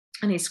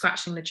 And he's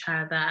scratching the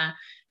chair there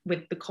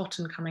with the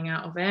cotton coming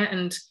out of it.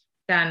 And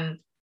then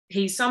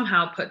he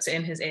somehow puts it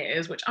in his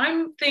ears, which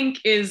I think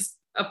is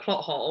a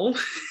plot hole.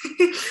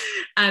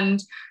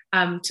 And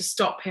to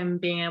stop him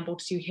being able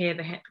to hear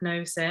the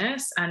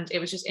hypnosis. And it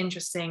was just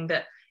interesting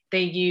that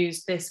they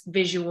used this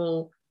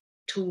visual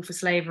tool for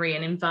slavery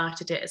and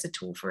inverted it as a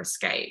tool for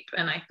escape.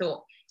 And I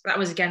thought that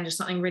was, again, just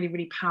something really,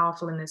 really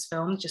powerful in this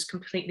film, just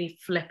completely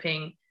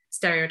flipping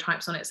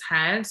stereotypes on its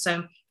head.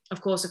 So,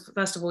 of course,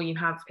 first of all, you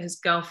have his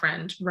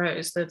girlfriend,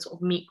 Rose, the sort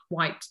of meek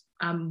white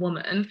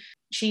woman.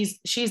 She's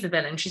the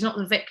villain. She's not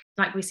the victim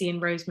like we see in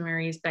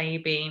Rosemary's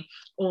Baby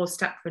or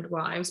Stepford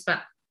Wives,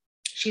 but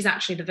she's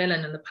actually the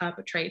villain and the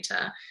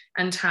perpetrator.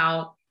 And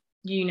how,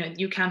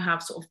 you can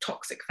have sort of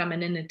toxic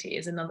femininity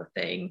is another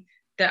thing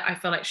that I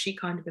feel like she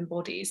kind of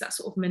embodies, that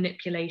sort of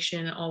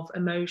manipulation of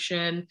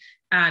emotion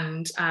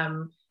and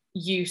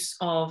use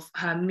of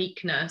her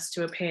meekness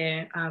to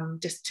appear,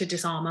 just to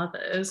disarm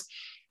others.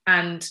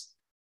 And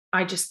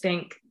I just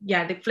think,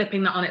 they're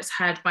flipping that on its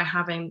head by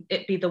having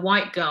it be the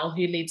white girl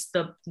who leads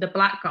the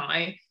Black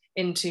guy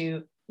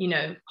into,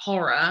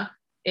 horror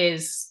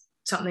is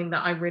something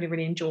that I really,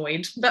 really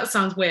enjoyed. That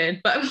sounds weird,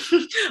 but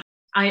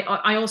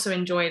I also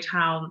enjoyed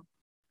how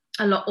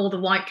all the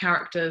white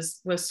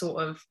characters were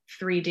sort of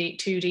 3D,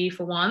 2D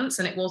for once,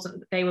 and it wasn't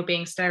that they were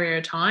being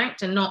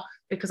stereotyped, and not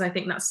because I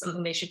think that's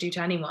something they should do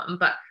to anyone,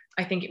 but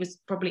I think it was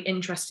probably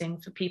interesting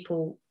for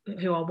people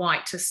who are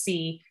white to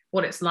see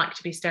what it's like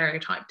to be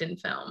stereotyped in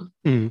film.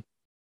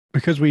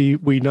 Because we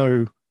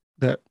know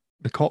that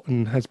the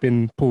cotton has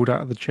been pulled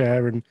out of the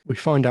chair, and we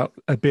find out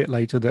a bit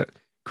later that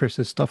Chris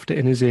has stuffed it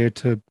in his ear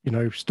to,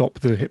 stop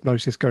the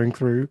hypnosis going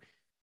through.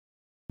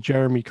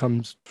 Jeremy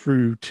comes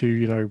through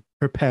to,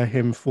 prepare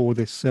him for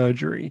this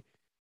surgery,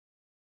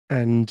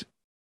 and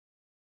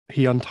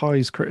he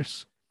unties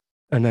Chris,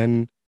 and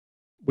then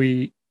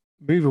we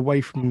move away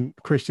from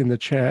Chris in the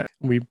chair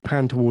and we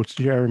pan towards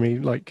Jeremy,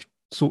 like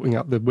sorting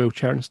out the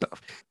wheelchair and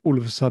stuff. All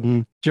of a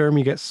sudden,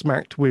 Jeremy gets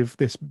smacked with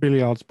this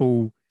billiards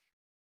ball,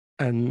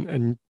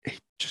 and he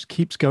just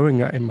keeps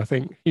going at him. I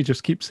think he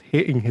just keeps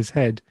hitting his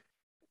head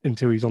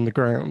until he's on the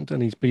ground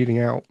and he's bleeding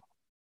out.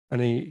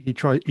 And he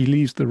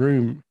leaves the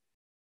room,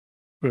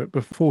 but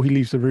before he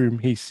leaves the room,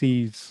 he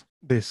sees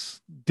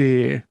this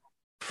deer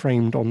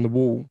framed on the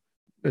wall,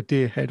 a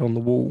deer head on the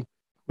wall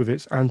with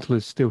its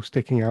antlers still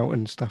sticking out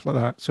and stuff like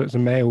that. So it's a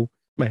male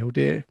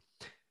deer.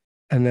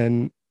 And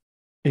then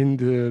in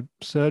the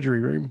surgery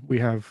room, we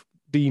have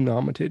Dean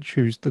Armitage,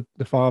 who's the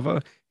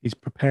father. He's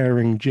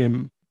preparing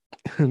Jim,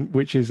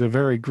 which is a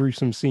very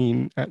gruesome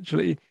scene,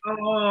 actually.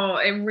 Oh,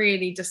 it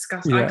really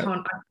disgusting. Yeah. I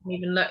can't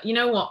even look. You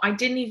know what? I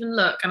didn't even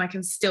look, and I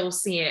can still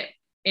see it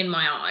in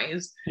my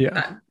eyes. Yeah.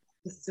 That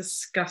just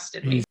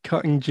disgusted me. He's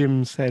cutting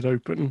Jim's head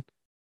open.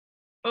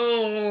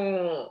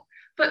 Oh,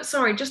 but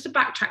sorry, just to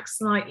backtrack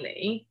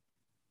slightly,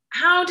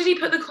 how did he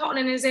put the cotton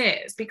in his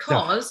ears?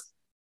 Because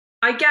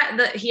I get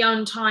that he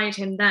untied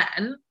him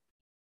then,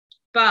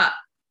 but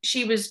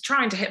she was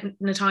trying to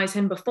hypnotize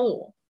him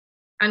before.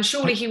 And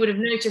surely he would have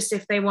noticed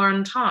if they were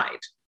untied,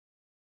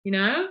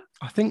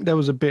 I think there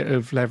was a bit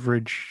of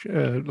leverage,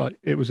 like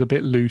it was a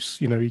bit loose,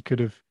 he could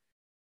have...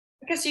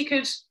 I guess you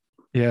could...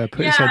 Yeah,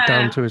 put his head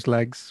down to his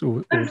legs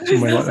or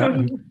somewhere like that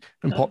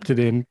and popped it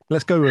in.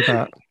 Let's go with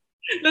that.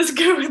 Let's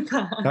go with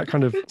that. That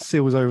kind of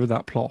seals over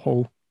that plot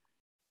hole.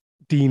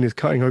 Dean is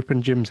cutting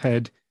open Jim's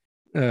head,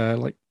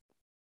 like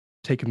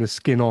taking the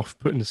skin off,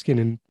 putting the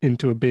skin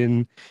into a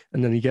bin,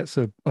 and then he gets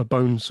a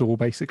bone saw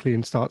basically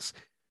and starts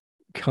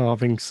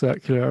carving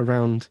circular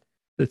around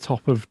the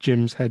top of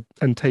Jim's head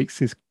and takes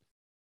his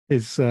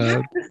His You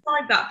had to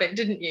decide that bit,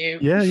 didn't you?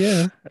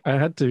 yeah, I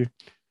had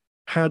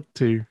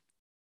to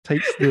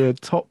takes the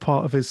top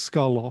part of his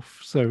skull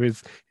off, so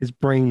his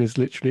brain is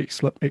literally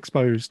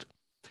exposed,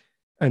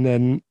 and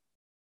then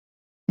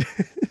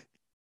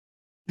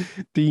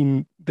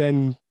Dean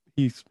then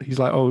he's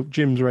like, oh,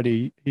 Jim's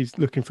ready. He's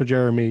looking for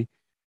Jeremy,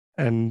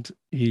 and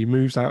he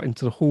moves out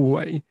into the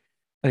hallway,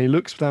 and he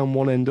looks down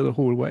one end of the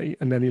hallway,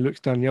 and then he looks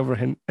down the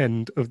other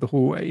end of the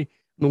hallway,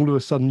 and all of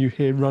a sudden you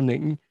hear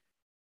running,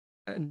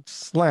 and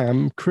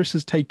slam! Chris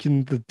has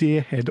taken the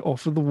deer head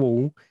off of the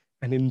wall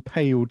and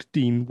impaled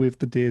Dean with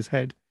the deer's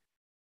head.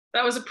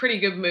 That was a pretty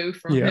good move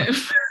from him.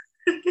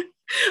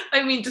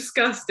 I mean,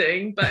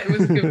 disgusting, but it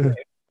was a good move.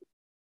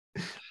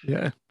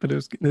 Yeah, but it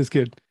was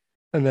good.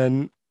 And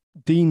then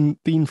Dean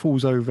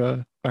falls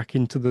over back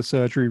into the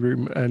surgery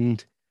room,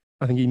 and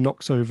I think he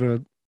knocks over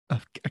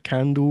a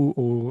candle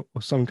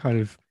or some kind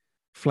of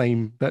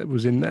flame that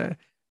was in there.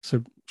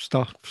 So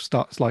stuff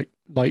starts like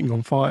lighting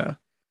on fire.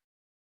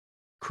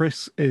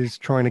 Chris is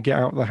trying to get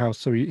out of the house,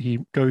 so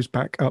he goes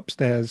back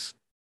upstairs,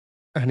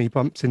 and he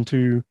bumps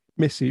into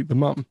Missy, the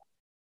mum,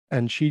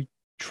 and she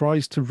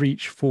tries to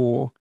reach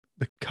for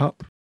the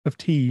cup of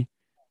tea,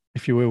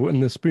 if you will,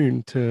 and the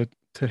spoon to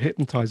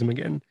hypnotize him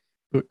again.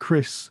 But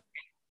Chris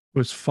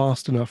was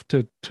fast enough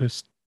to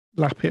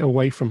slap it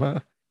away from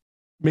her.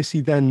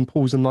 Missy then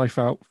pulls a knife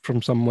out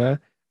from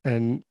somewhere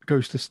and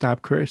goes to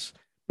stab Chris,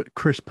 but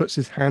Chris puts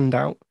his hand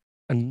out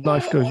and the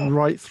knife goes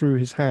right through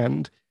his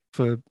hand.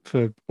 For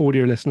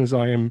audio listeners,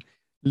 I am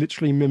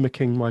literally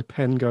mimicking my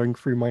pen going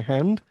through my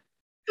hand.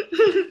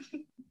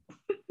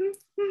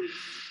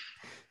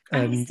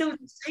 And he still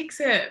just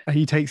takes it.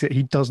 He takes it.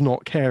 He does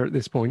not care at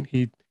this point.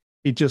 He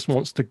just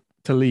wants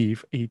to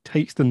leave. He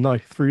takes the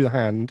knife through the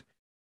hand.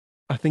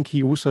 I think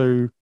he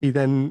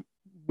then,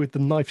 with the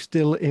knife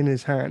still in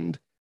his hand,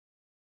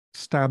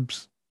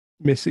 stabs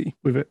Missy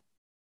with it.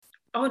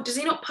 Oh, does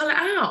he not pull it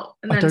out?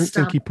 I don't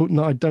think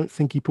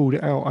he pulled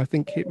it out. I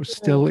think it was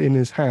still in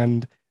his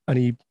hand, and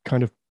he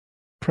kind of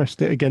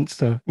pressed it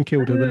against her and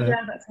killed her there.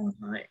 Yeah, that sounds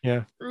right.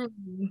 Yeah.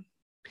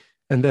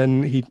 And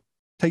then he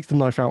takes the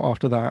knife out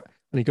after that,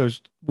 and he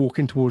goes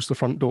walking towards the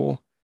front door.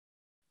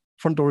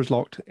 Front door is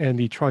locked, and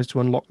he tries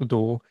to unlock the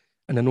door,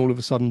 and then all of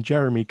a sudden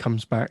Jeremy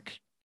comes back.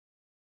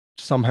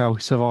 Somehow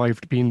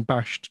survived being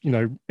bashed,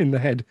 in the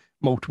head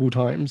multiple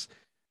times,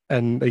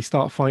 and they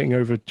start fighting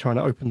over trying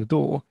to open the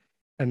door.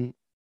 And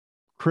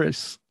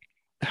Chris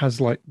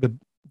has like the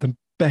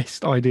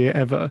best idea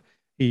ever.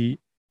 He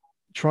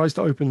tries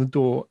to open the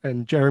door,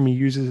 and Jeremy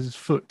uses his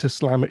foot to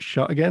slam it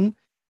shut again.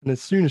 And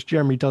as soon as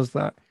Jeremy does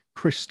that,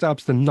 Chris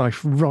stabs the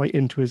knife right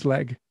into his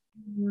leg.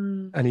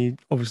 And he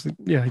obviously,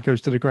 he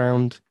goes to the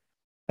ground,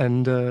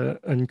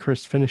 and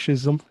Chris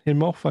finishes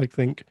him off, I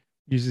think,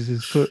 uses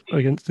his foot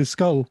against his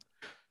skull.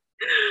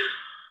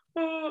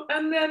 Oh,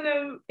 and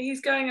then he's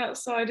going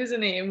outside,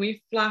 isn't he? And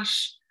we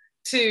flash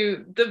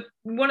to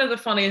one of the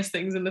funniest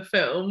things in the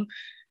film,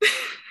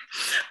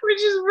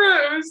 which is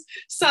Rose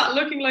sat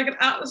looking like an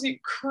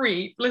absolute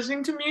creep,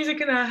 listening to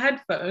music in her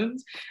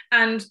headphones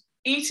and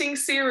eating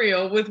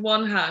cereal with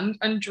one hand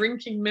and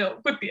drinking milk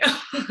with the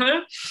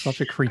other.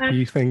 Such a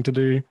creepy thing to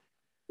do.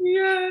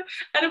 Yeah,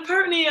 and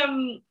apparently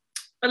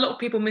a lot of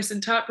people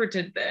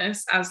misinterpreted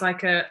this as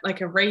like a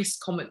race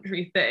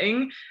commentary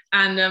thing,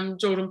 and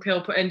Jordan Peele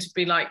put in to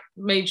be like,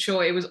 made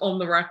sure it was on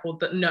the record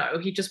that no,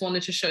 he just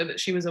wanted to show that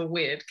she was a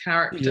weird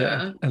character.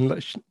 Yeah,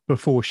 and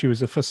before she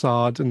was a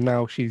facade, and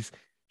now she's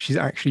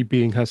actually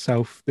being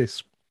herself,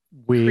 this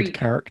weird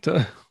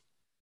character.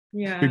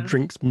 Yeah, who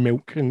drinks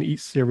milk and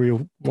eats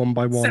cereal one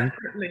by one.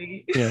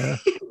 Separately. Yeah.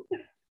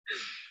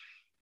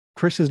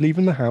 Chris is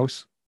leaving the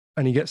house,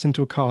 and he gets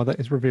into a car that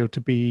is revealed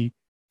to be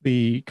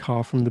the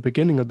car from the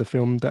beginning of the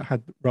film that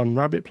had Run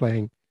Rabbit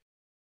playing,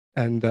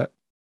 and that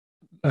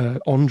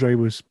Andre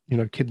was,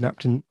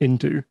 kidnapped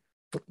into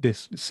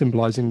this,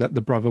 symbolizing that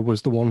the brother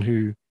was the one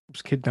who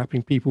was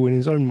kidnapping people in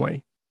his own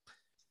way.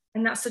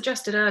 And that's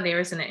suggested earlier,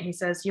 isn't it? He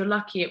says, "You're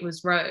lucky it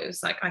was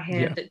Rose." Like, I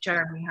hear that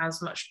Jeremy has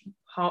much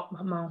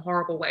more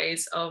horrible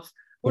ways of,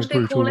 what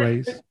do they call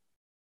it?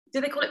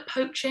 Do they call it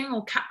poaching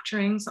or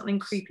capturing? Something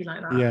creepy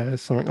like that. Yeah,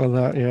 something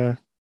like that, yeah.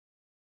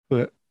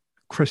 But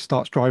Chris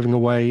starts driving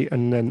away,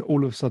 and then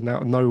all of a sudden,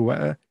 out of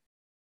nowhere,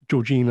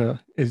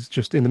 Georgina is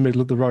just in the middle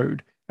of the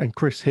road, and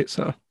Chris hits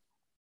her.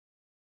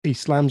 He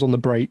slams on the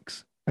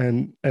brakes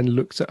and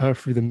looks at her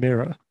through the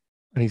mirror,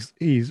 and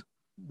he's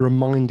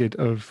reminded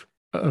of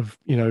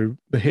the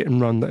hit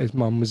and run that his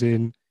mum was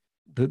in,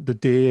 the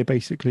deer,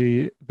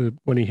 basically,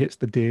 when he hits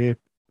the deer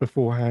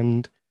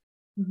beforehand.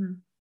 Mm-hmm.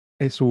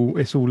 It's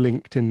all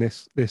linked in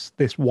this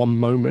one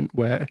moment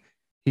where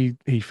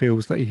he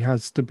feels that he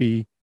has to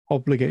be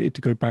obligated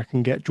to go back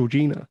and get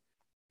Georgina.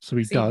 So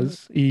he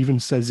does. He even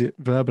says it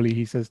verbally.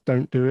 He says,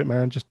 "Don't do it,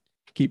 man. Just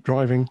keep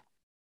driving."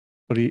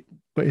 But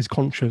his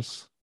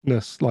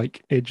consciousness,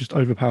 like, it just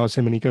overpowers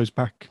him, and he goes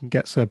back and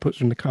gets her, puts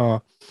her in the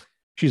car.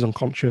 She's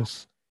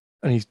unconscious,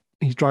 and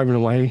he's driving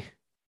away.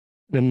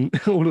 And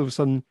then all of a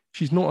sudden,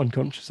 she's not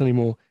unconscious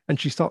anymore, and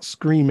she starts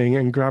screaming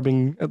and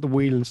grabbing at the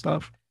wheel and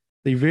stuff.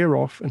 They veer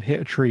off and hit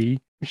a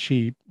tree,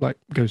 she like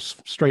goes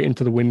straight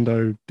into the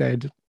window,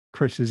 dead.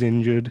 Chris is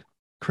injured.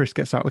 Chris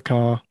gets out of the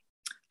car.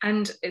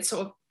 And it's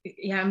sort of,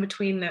 yeah, in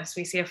between this,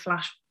 we see a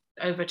flash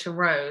over to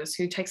Rose,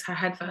 who takes her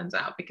headphones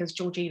out because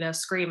Georgina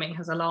screaming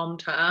has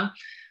alarmed her.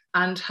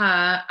 And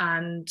her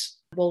and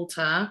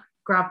Walter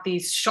grab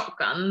these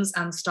shotguns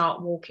and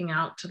start walking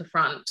out to the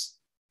front.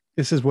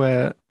 This is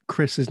where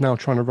Chris is now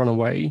trying to run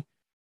away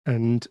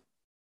and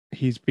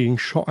he's being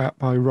shot at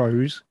by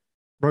Rose.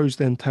 Rose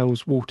then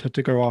tells Walter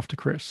to go after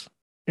Chris.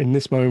 In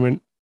this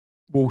moment,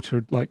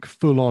 Walter like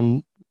full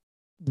on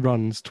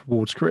runs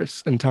towards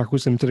Chris and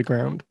tackles him to the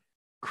ground.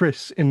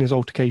 Chris, in his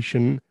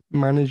altercation,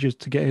 manages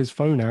to get his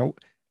phone out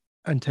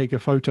and take a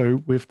photo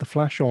with the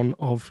flash on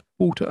of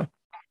Walter,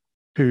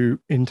 who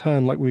in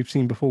turn, like we've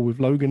seen before with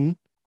Logan,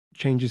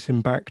 changes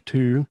him back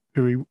to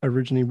who he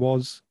originally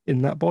was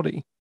in that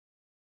body.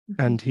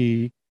 And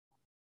he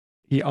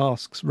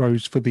asks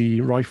Rose for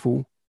the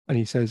rifle, and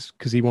he says,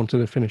 because he wanted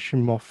to finish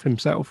him off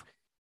himself.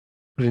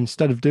 But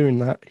instead of doing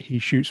that, he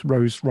shoots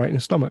Rose right in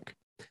the stomach.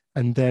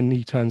 And then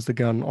he turns the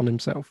gun on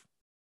himself.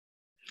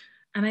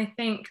 And I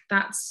think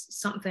that's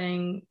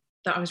something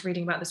that I was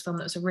reading about this film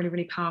that was a really,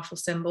 really powerful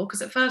symbol.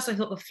 Because at first I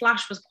thought the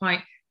flash was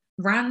quite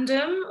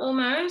random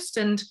almost.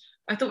 And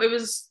I thought it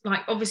was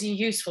like obviously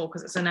useful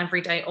because it's an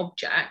everyday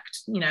object,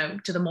 you know,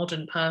 to the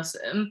modern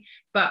person.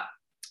 But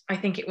I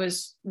think it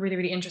was really,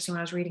 really interesting when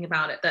I was reading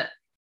about it that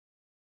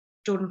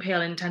Jordan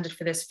Peele intended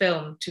for this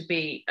film to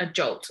be a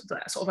jolt,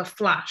 sort of a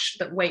flash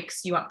that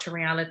wakes you up to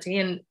reality,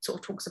 and sort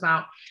of talks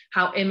about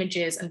how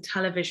images and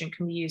television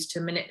can be used to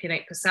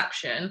manipulate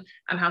perception,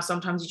 and how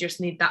sometimes you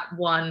just need that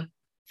one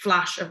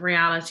flash of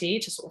reality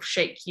to sort of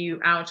shake you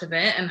out of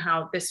it, and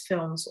how this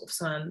film sort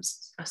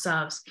of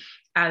serves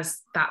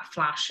as that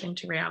flash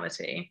into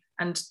reality,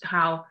 and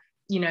how,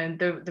 you know,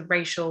 the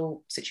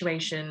racial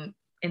situation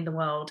in the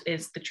world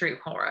is the true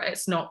horror.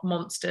 It's not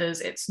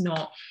monsters, it's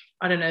not,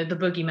 I don't know, the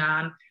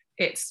boogeyman.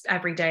 It's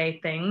everyday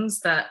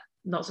things that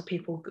lots of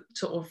people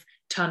sort of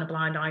turn a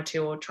blind eye to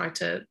or try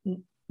to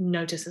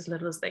notice as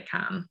little as they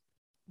can.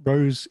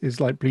 Rose is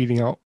like bleeding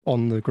out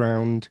on the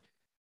ground.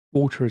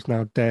 Walter is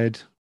now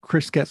dead.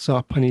 Chris gets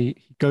up and he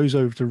goes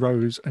over to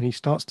Rose and he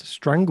starts to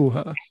strangle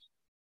her,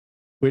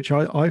 which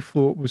I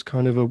thought was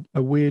kind of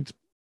a weird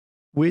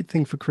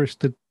thing for Chris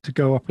to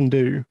go up and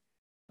do.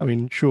 I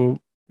mean, sure,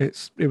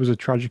 it was a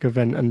tragic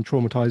event and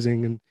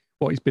traumatizing, and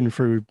what he's been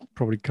through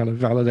probably kind of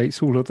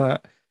validates all of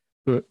that.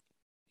 But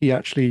he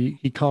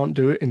can't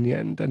do it in the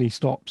end, and he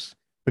stops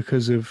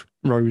because of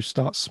Rose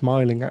starts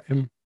smiling at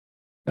him,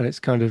 and it's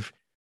kind of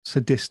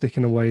sadistic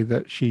in a way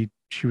that she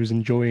was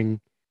enjoying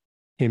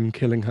him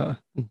killing her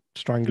and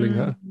strangling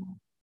her.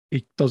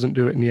 He doesn't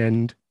do it in the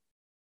end,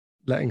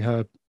 letting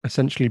her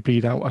essentially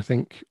bleed out, I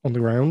think, on the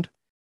ground.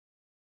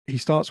 He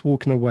starts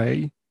walking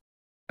away,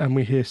 and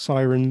we hear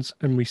sirens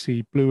and we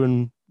see blue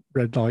and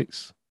red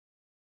lights.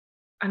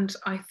 And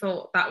I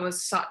thought that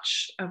was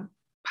such a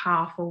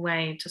powerful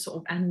way to sort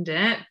of end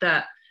it,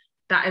 that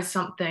is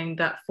something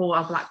that for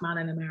a Black man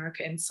in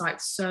America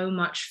incites so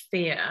much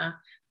fear,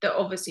 that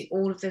obviously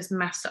all of this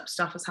messed up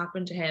stuff has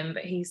happened to him,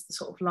 but he's the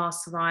sort of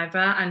last survivor.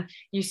 And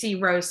you see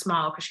Rose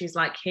smile because she's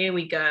like, here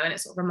we go. And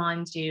it sort of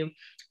reminds you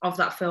of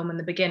that film in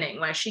the beginning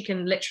where she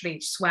can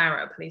literally swear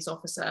at a police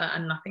officer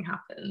and nothing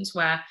happens,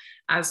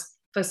 whereas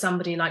for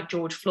somebody like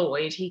George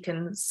Floyd, he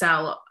can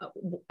sell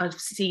a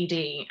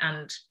CD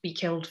and be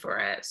killed for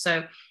it.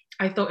 So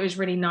I thought it was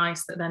really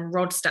nice that then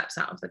Rod steps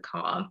out of the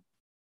car.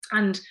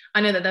 And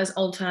I know that there's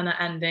alternate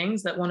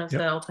endings, that one of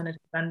the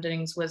alternative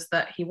endings was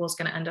that he was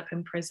going to end up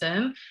in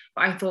prison.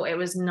 But I thought it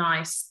was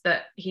nice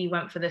that he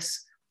went for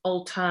this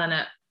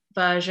alternate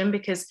version,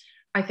 because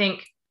I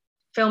think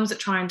films that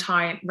try and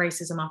tie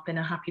racism up in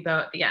a happy bow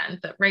at the end,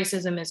 that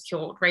racism is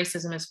cured,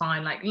 racism is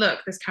fine, like, look,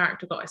 this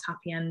character got his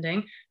happy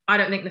ending. I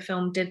don't think the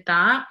film did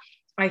that.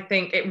 I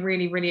think it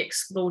really, really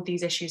explored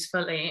these issues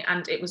fully.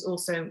 And it was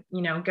also,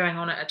 you know, going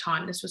on at a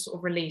time, this was sort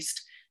of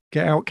released.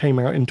 Get Out came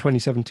out in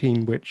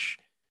 2017, which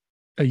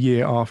a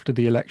year after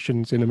the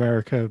elections in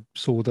America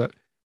saw that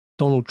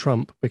Donald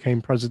Trump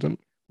became president,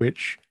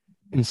 which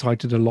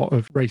incited a lot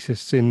of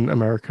racists in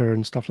America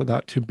and stuff like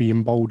that to be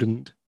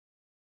emboldened.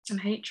 And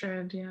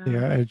hatred, yeah.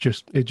 Yeah, it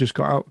just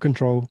got out of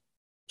control.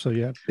 So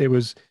yeah, it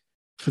was,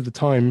 for the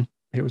time,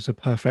 it was a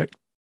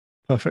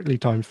perfectly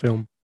timed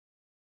film.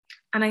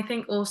 And I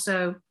think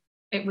also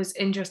it was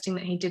interesting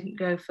that he didn't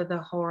go for the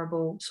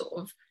horrible sort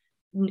of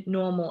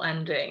normal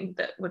ending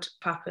that would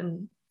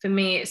happen. For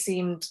me, it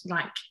seemed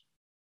like,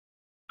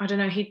 I don't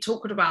know, he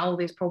talked about all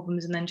these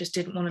problems and then just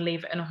didn't want to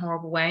leave it in a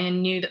horrible way,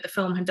 and knew that the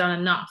film had done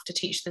enough to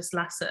teach this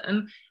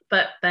lesson,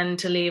 but then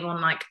to leave on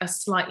like a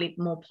slightly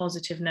more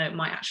positive note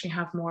might actually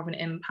have more of an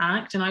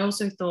impact. And I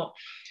also thought,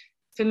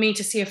 for me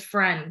to see a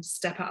friend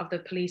step out of the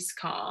police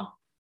car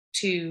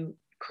to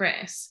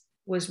Chris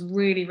was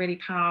really, really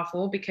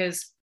powerful,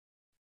 because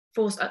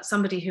for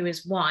somebody who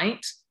is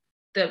white,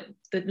 the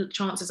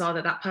chances are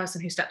that that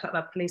person who stepped out of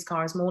that police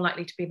car is more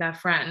likely to be their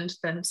friend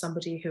than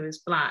somebody who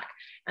is Black.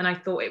 And I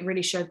thought it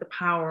really showed the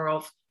power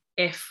of,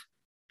 if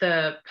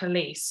the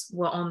police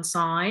were on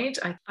side.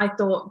 I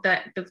thought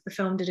that the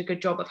film did a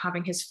good job of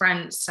having his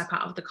friends step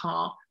out of the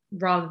car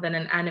rather than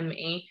an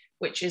enemy,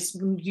 which is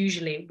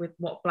usually with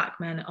what Black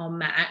men are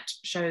met,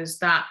 shows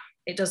that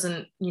it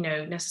doesn't,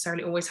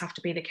 necessarily always have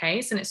to be the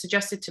case. And it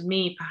suggested to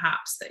me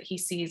perhaps that he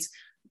sees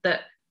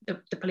that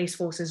the police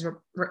force is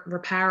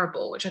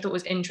repairable, which I thought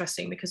was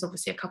interesting, because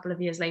obviously a couple of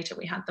years later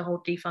we had the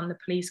whole defund the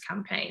police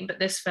campaign, but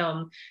this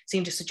film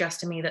seemed to suggest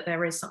to me that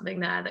there is something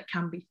there that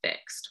can be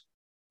fixed.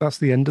 That's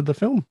the end of the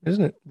film,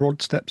 isn't it?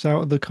 Rod steps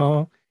out of the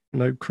car,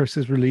 Chris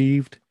is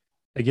relieved,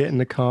 they get in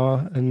the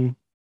car, and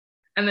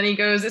then he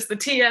goes, it's the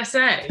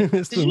TSA.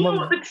 Did you know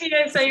what the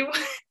TSA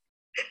was?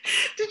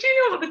 Did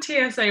you know what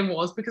the TSA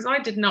was? Because I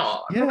did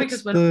not. Yeah, probably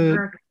it's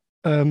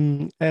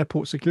the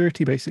airport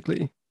security,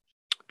 basically.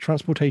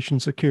 Transportation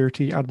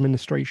Security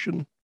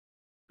Administration.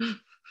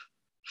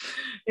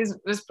 It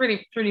was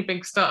pretty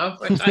big stuff,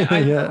 which I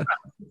yeah.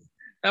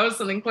 That was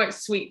something quite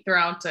sweet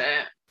throughout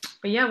it.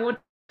 But yeah,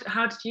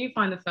 how did you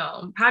find the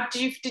film?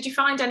 Did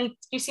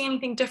you see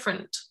anything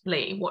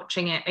differently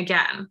watching it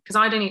again?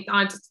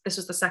 Because this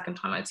was the second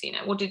time I'd seen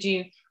it. What did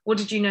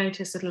you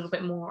notice a little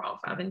bit more of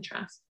out of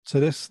interest? So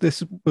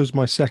this was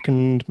my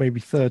second, maybe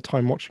third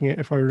time watching it,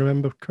 if I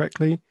remember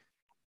correctly.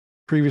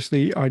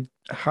 Previously, I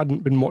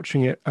hadn't been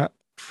watching it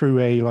through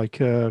a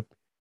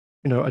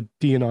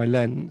D&I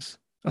lens.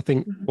 I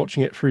think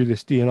watching it through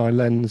this D&I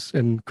lens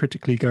and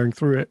critically going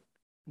through it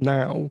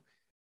now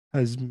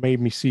has made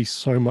me see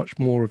so much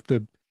more of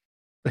the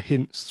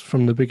hints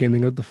from the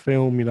beginning of the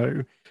film.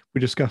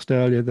 We discussed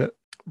earlier that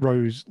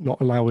Rose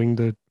not allowing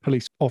the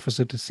police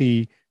officer to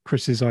see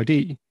Chris's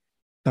ID,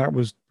 that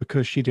was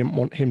because she didn't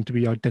want him to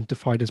be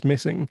identified as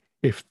missing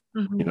if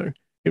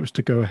it was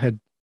to go ahead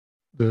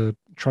the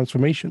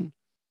transformation.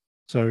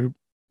 So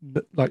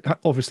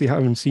obviously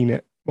having seen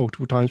it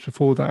multiple times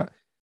before that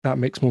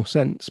makes more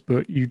sense,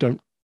 but you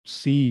don't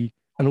see,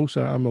 and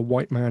also I'm a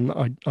white man,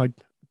 I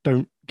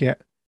don't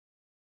get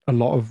a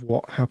lot of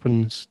what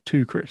happens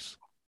to Chris.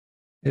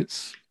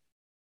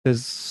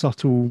 There's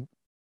subtle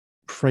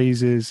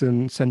phrases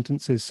and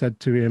sentences said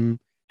to him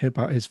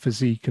about his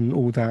physique and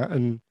all that,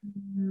 and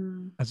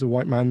as a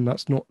white man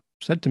that's not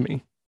said to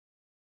me.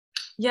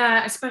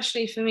 Yeah,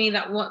 especially for me,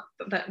 that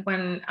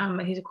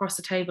when he's across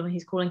the table and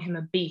he's calling him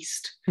a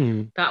beast,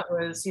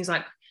 he's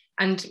like,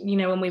 and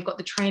when we've got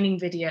the training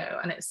video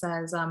and it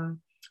says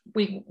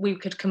we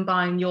could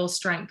combine your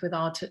strength with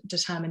our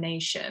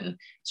determination,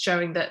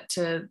 showing that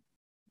to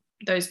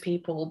those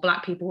people,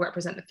 Black people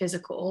represent the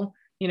physical,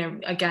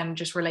 again,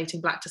 just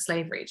relating back to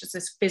slavery, just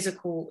this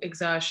physical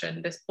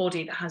exertion, this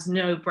body that has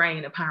no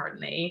brain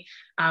apparently,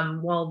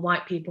 while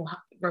white people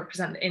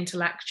represent the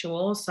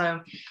intellectual.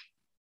 So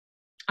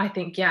I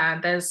think,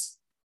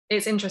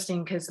 it's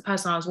interesting because the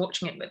person I was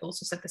watching it with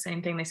also said the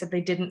same thing. They said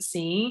they didn't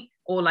see,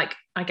 or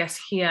I guess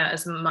hear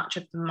as much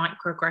of the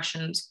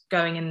microaggressions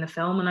going in the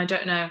film. And I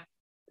don't know,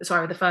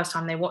 the first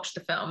time they watched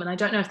the film. And I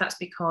don't know if that's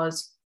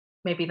because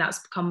maybe that's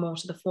become more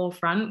to the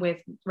forefront with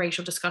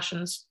racial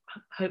discussions,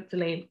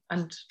 hopefully,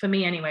 and for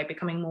me anyway,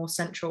 becoming more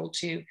central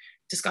to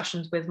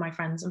discussions with my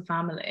friends and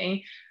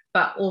family.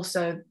 But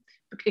also,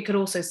 it could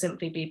also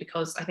simply be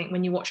because I think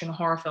when you're watching a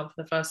horror film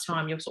for the first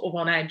time, you're sort of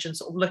on edge and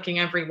sort of looking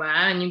everywhere,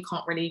 and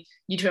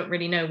you don't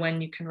really know when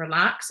you can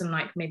relax and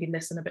maybe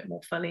listen a bit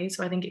more fully.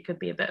 So I think it could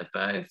be a bit of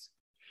both.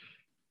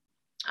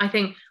 I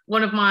think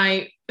one of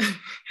my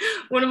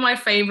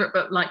favorite,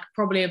 but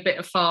probably a bit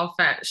of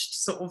far-fetched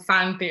sort of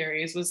fan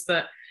theories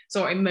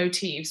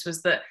motifs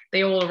was that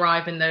they all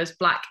arrive in those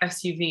black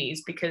SUVs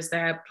because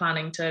they're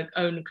planning to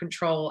own,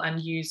 control,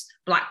 and use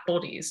black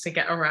bodies to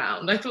get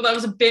around. I thought that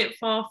was a bit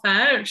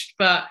far-fetched,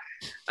 but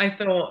I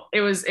thought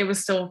it was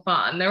still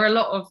fun. There were a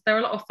lot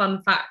of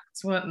fun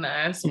facts, weren't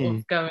there, sort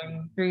of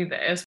going through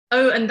this.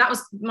 Oh, and that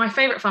was my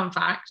favorite fun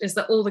fact, is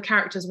that all the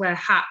characters wear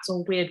hats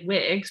or weird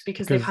wigs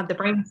because they've had the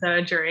brain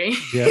surgery.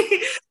 Yeah.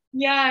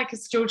 Yeah,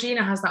 because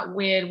Georgina has that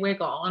weird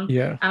wig on.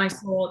 Yeah. And I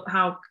saw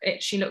how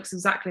she looks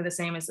exactly the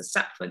same as the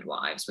Stepford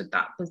wives with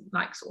that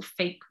sort of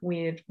fake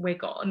weird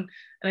wig on.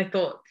 And I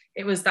thought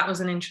that was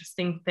an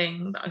interesting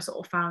thing that I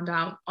sort of found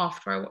out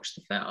after I watched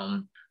the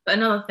film. But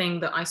another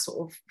thing that I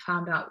sort of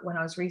found out when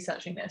I was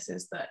researching this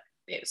is that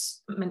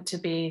it's meant to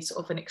be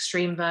sort of an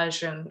extreme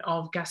version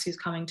of Guess Who's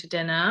Coming to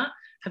Dinner.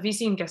 Have you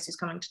seen Guess Who's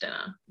Coming to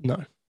Dinner?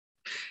 No.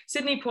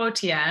 Sidney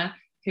Poitier,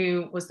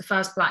 who was the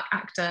first Black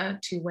actor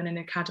to win an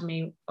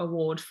Academy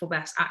Award for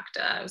Best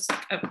Actor, it was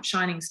a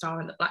shining star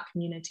in the Black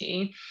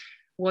community,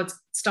 was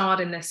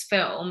starred in this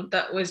film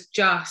that was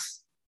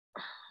just,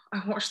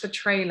 I watched the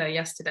trailer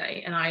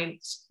yesterday and I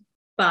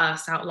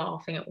burst out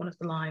laughing at one of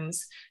the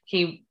lines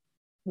he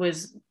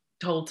was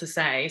told to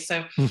say.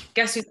 So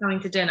Guess Who's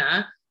Coming to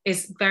Dinner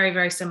is very,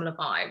 very similar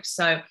vibes.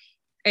 So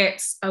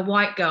it's a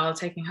white girl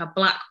taking her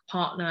Black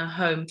partner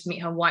home to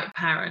meet her white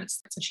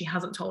parents. And she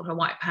hasn't told her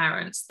white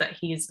parents that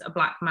he's a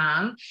Black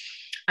man.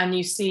 And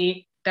you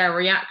see their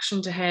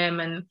reaction to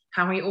him and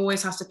how he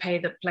always has to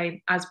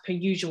play as per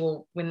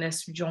usual in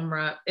this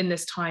genre, in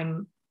this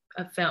time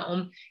a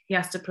film, he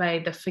has to play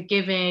the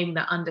forgiving,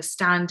 the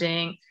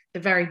understanding, the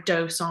very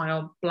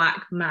docile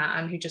black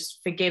man who just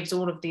forgives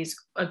all of these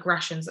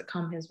aggressions that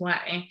come his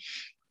way.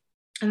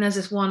 And there's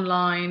this one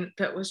line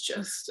that was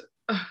just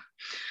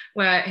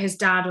where his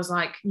dad was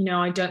like,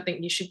 I don't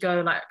think you should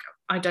go, like,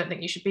 I don't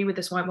think you should be with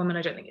this white woman.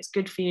 I don't think it's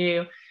good for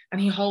you. And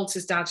he holds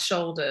his dad's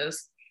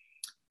shoulders,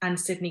 and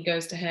Sidney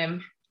goes to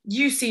him,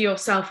 you see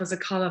yourself as a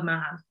color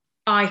man.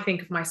 I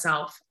think of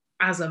myself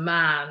as a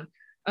man.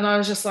 And I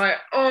was just like,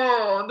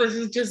 oh,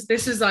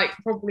 this is like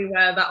probably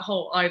where that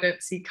whole I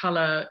don't see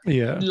color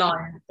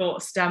line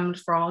thought stemmed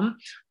from.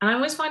 And I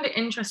always find it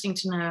interesting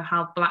to know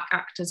how black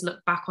actors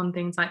look back on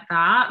things like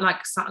that,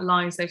 like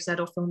lines they've said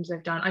or films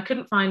they've done. I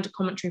couldn't find a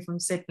commentary from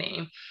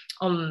Sidney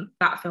on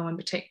that film in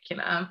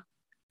particular,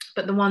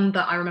 but the one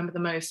that I remember the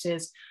most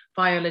is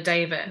Viola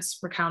Davis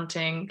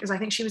recounting, because I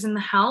think she was in The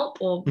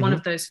Help or one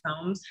of those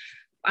films,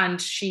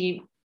 and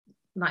she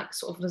like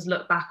sort of does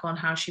look back on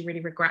how she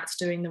really regrets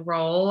doing the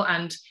role,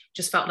 and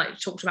just felt like,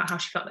 talked about how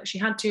she felt that she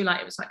had to, like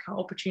it was like her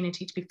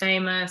opportunity to be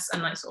famous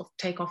and like sort of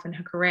take off in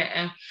her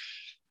career.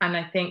 And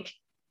I think,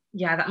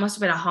 that must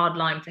have been a hard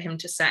line for him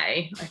to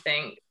say, I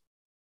think.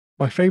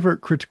 My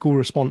favorite critical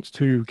response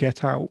to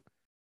Get Out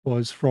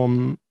was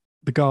from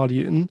The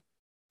Guardian,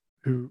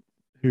 who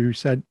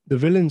said, the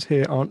villains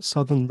here aren't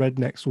southern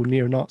rednecks or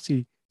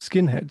neo-Nazi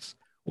skinheads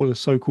or the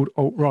so-called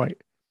alt-right.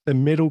 They're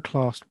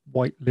middle-class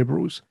white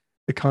liberals,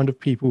 the kind of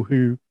people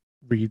who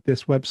read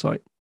this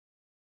website.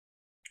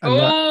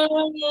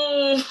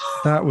 And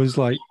that was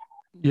like,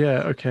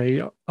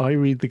 okay, I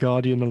read The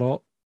Guardian a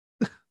lot.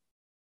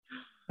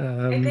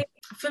 I think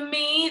for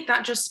me,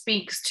 that just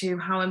speaks to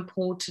how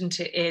important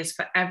it is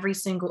for every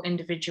single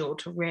individual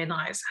to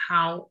realize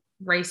how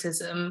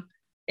racism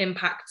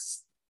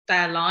impacts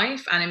their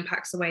life and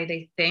impacts the way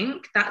they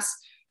think. That's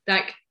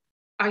like,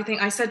 I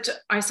think I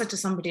said to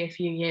somebody a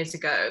few years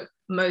ago,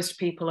 most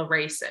people are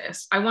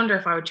racist. I wonder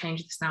if I would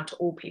change this now to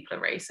all people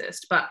are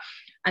racist,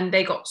 and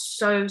they got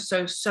so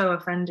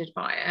offended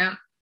by it.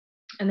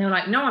 And they were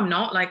like, no, I'm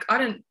not. Like, I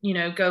don't,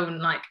 go and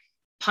like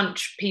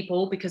punch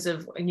people because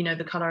of,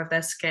 the color of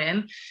their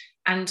skin.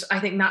 And I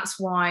think that's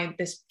why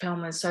this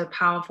film is so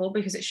powerful,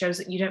 because it shows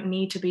that you don't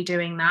need to be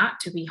doing that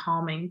to be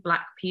harming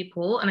Black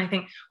people. And I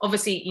think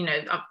obviously,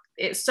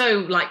 it's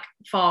so like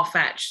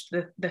far-fetched,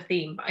 the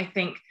theme, but I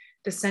think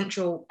the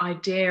central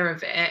idea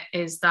of it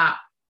is that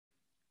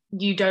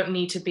you don't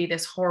need to be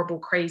this horrible,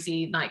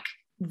 crazy, like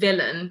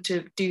villain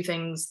to do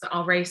things that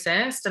are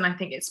racist. And I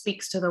think it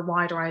speaks to the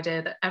wider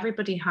idea that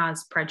everybody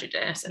has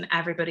prejudice and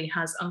everybody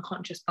has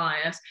unconscious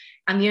bias.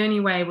 And the only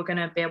way we're going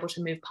to be able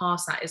to move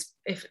past that is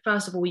if,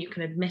 first of all, you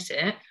can admit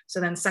it. So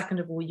then second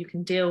of all, you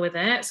can deal with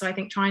it. So I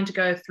think trying to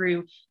go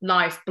through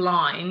life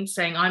blind,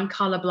 saying I'm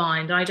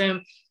colorblind, I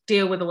don't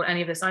deal with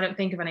any of this, I don't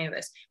think of any of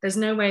this, there's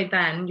no way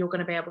then you're going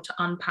to be able to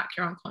unpack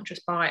your unconscious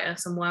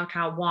bias and work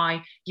out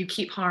why you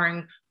keep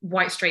hiring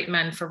white straight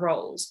men for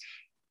roles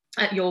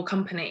at your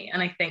company.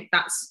 And I think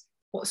that's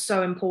what's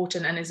so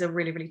important and is a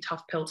really, really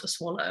tough pill to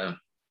swallow.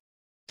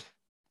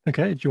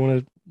 Okay, do you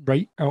want to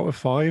rate out of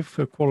 5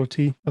 for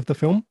quality of the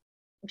film?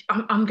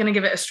 I'm going to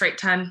give it a straight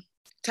 10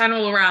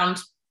 all around.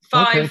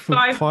 5.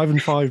 Okay, 5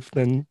 and 5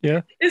 then,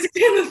 yeah. It's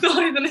getting a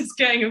 5 and it's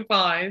getting a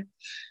 5.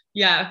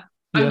 Yeah.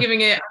 I'm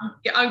giving it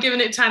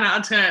 10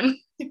 out of 10.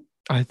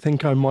 I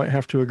think I might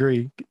have to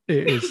agree.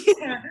 It is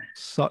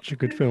such a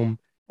good film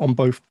on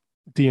both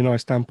D&I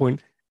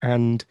standpoint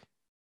and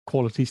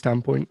quality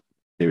standpoint.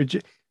 It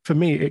would for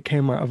me, it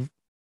came out of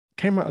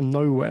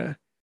nowhere.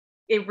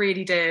 It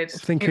really did.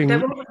 Thinking there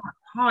wasn't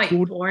hype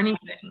or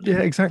anything. Yeah,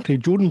 exactly.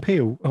 Jordan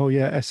Peele. Oh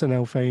yeah,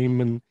 SNL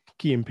fame and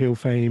Key and Peele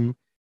fame.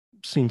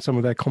 Seen some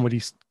of their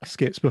comedy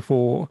skits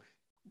before.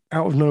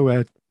 Out of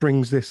nowhere,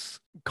 brings this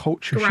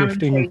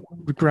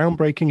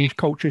groundbreaking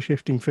culture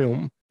shifting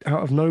film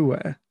out of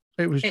nowhere.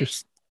 It was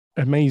just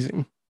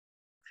amazing.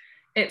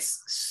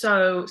 It's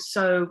so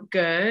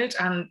good,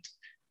 and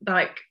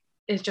like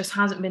it just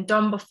hasn't been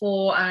done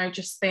before. And I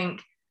just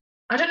think,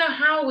 I don't know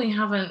how we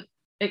haven't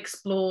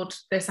explored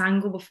this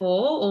angle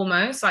before.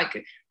 Almost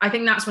like, I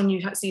think that's when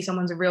you see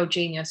someone's a real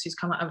genius who's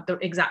come at the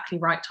exactly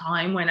right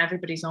time, when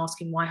everybody's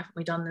asking why haven't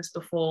we done this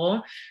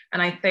before.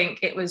 And I think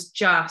it was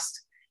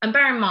just, and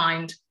bear in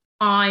mind,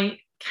 I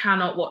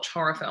cannot watch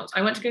horror films.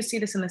 I went to go see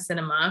this in the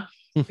cinema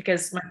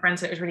because my friend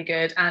said it was really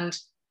good, and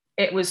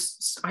it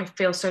was, I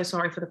feel so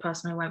sorry for the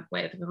person I went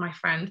with my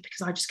friend,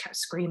 because I just kept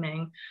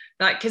screaming,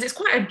 like, because it's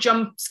quite a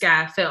jump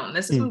scare film.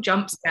 There's some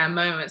jump scare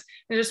moments,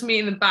 and just me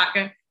in the back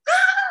going,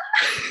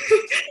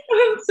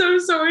 I'm so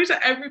sorry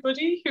to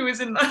everybody who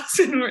was in that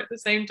cinema at the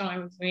same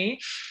time as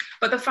me.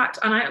 But the fact,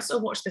 and I also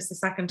watched this the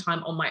second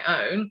time on my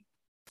own,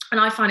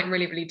 and I find it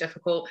really, really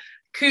difficult.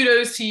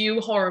 Kudos to you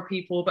horror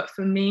people, but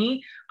for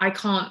me, I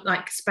can't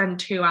like spend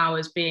 2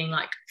 hours being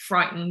like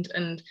frightened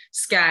and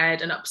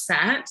scared and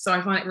upset. So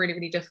I find it really,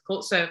 really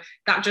difficult. So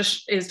that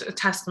just is a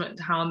testament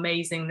to how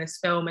amazing this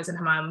film is and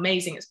how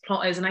amazing its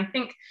plot is. And I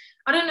think,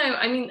 I don't know,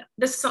 I mean,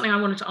 this is something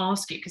I wanted to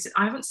ask you, because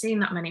I haven't seen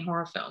that many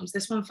horror films.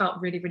 This one felt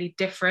really, really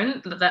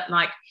different, that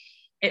like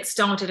it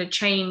started a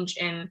change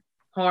in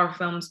horror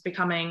films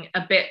becoming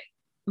a bit,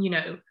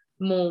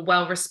 more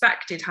well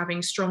respected,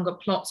 having stronger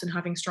plots and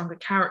having stronger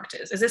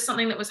characters. Is this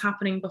something that was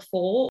happening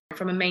before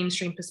from a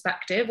mainstream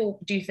perspective, or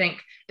do you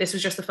think this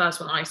was just the first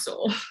one I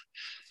saw?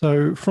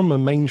 So from a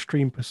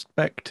mainstream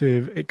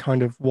perspective, it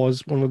kind of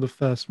was one of the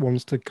first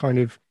ones to kind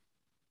of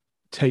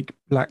take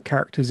black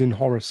characters in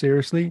horror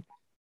seriously.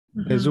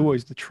 There's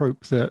always the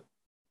trope that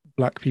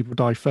black people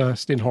die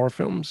first in horror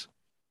films.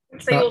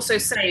 Which they also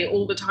say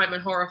all the time in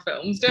horror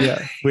films, don't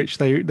yeah, which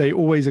they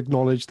always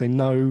acknowledge. They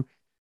know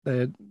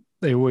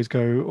they always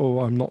go,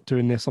 "Oh, I'm not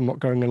doing this. I'm not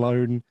going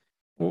alone,"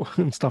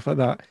 and stuff like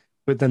that.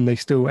 But then they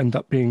still end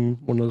up being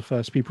one of the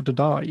first people to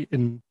die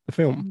in the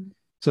film.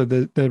 So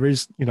there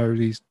is,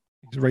 these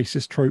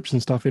racist tropes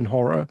and stuff in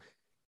horror.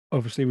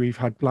 Obviously, we've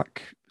had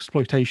black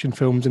exploitation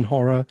films in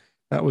horror.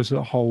 That was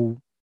a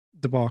whole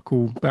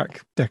debacle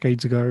back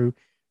decades ago.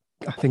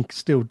 I think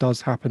still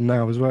does happen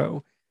now as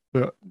well.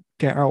 But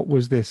Get Out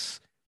was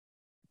this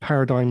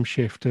paradigm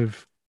shift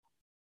of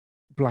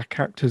black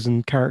actors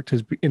and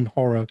characters in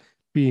horror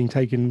being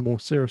taken more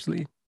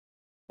seriously.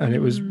 And it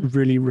was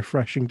really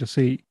refreshing to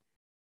see.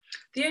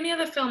 The only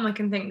other film I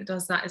can think that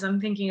does that is I'm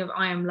thinking of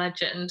I Am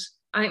Legend.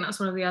 I think that's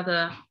one of the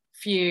other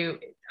few.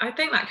 I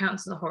think that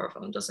counts as a horror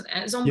film, doesn't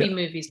it? Zombie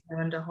movies go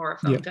under horror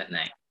film, don't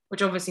they?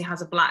 Which obviously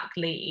has a black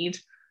lead.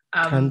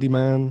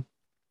 Candyman.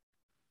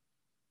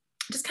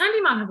 Does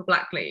Candyman have a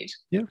black lead?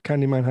 Yeah,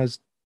 Candyman has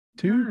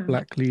 2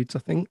 black leads, I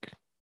think.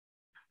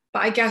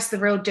 But I guess the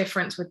real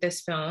difference with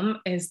this film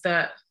is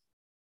that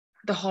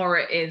the horror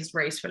is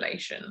race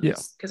relations. Yeah.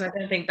 Because I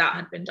don't think that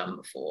had been done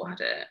before, had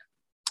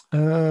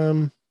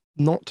it?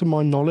 Not to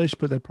my knowledge,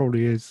 but there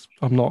probably is.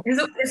 I'm not.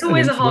 It's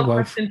always a hard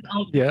question to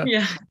answer.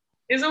 Yeah.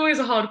 It's always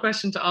a hard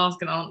question to ask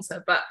and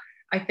answer. But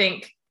I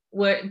think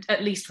we're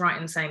at least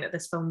right in saying that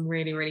this film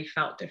really, really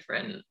felt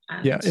different.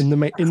 And in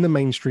the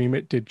mainstream,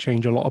 it did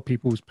change a lot of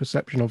people's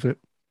perception of it.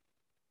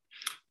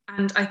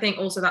 And I think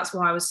also that's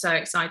why I was so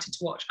excited to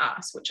watch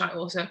Us, which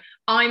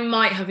I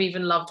might have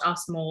even loved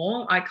Us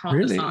more. I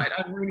can't decide.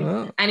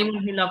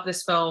 Anyone who loved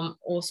this film,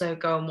 also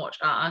go and watch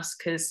Us,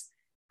 because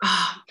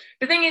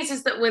the thing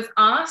is that with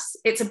Us,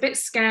 it's a bit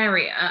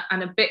scarier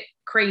and a bit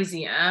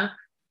crazier,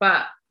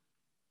 but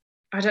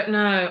I don't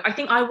know. I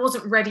think I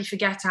wasn't ready for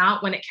Get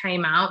Out when it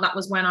came out. That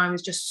was when I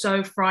was just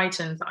so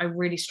frightened that I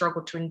really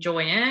struggled to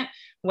enjoy it.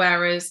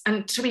 Whereas,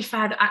 and to be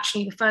fair,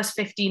 actually the first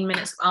 15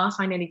 minutes of Us,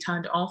 I nearly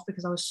turned it off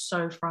because I was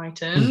so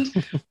frightened.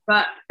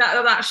 But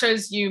that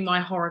shows you my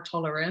horror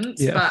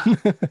tolerance. Yeah.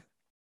 But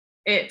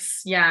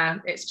it's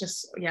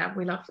just,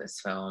 we love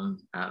this film.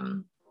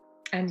 And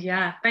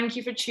thank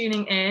you for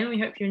tuning in. We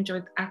hope you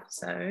enjoyed the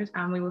episode,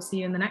 and we will see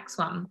you in the next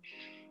one.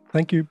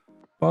 Thank you.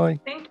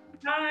 Bye. Thank you.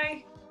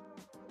 Bye.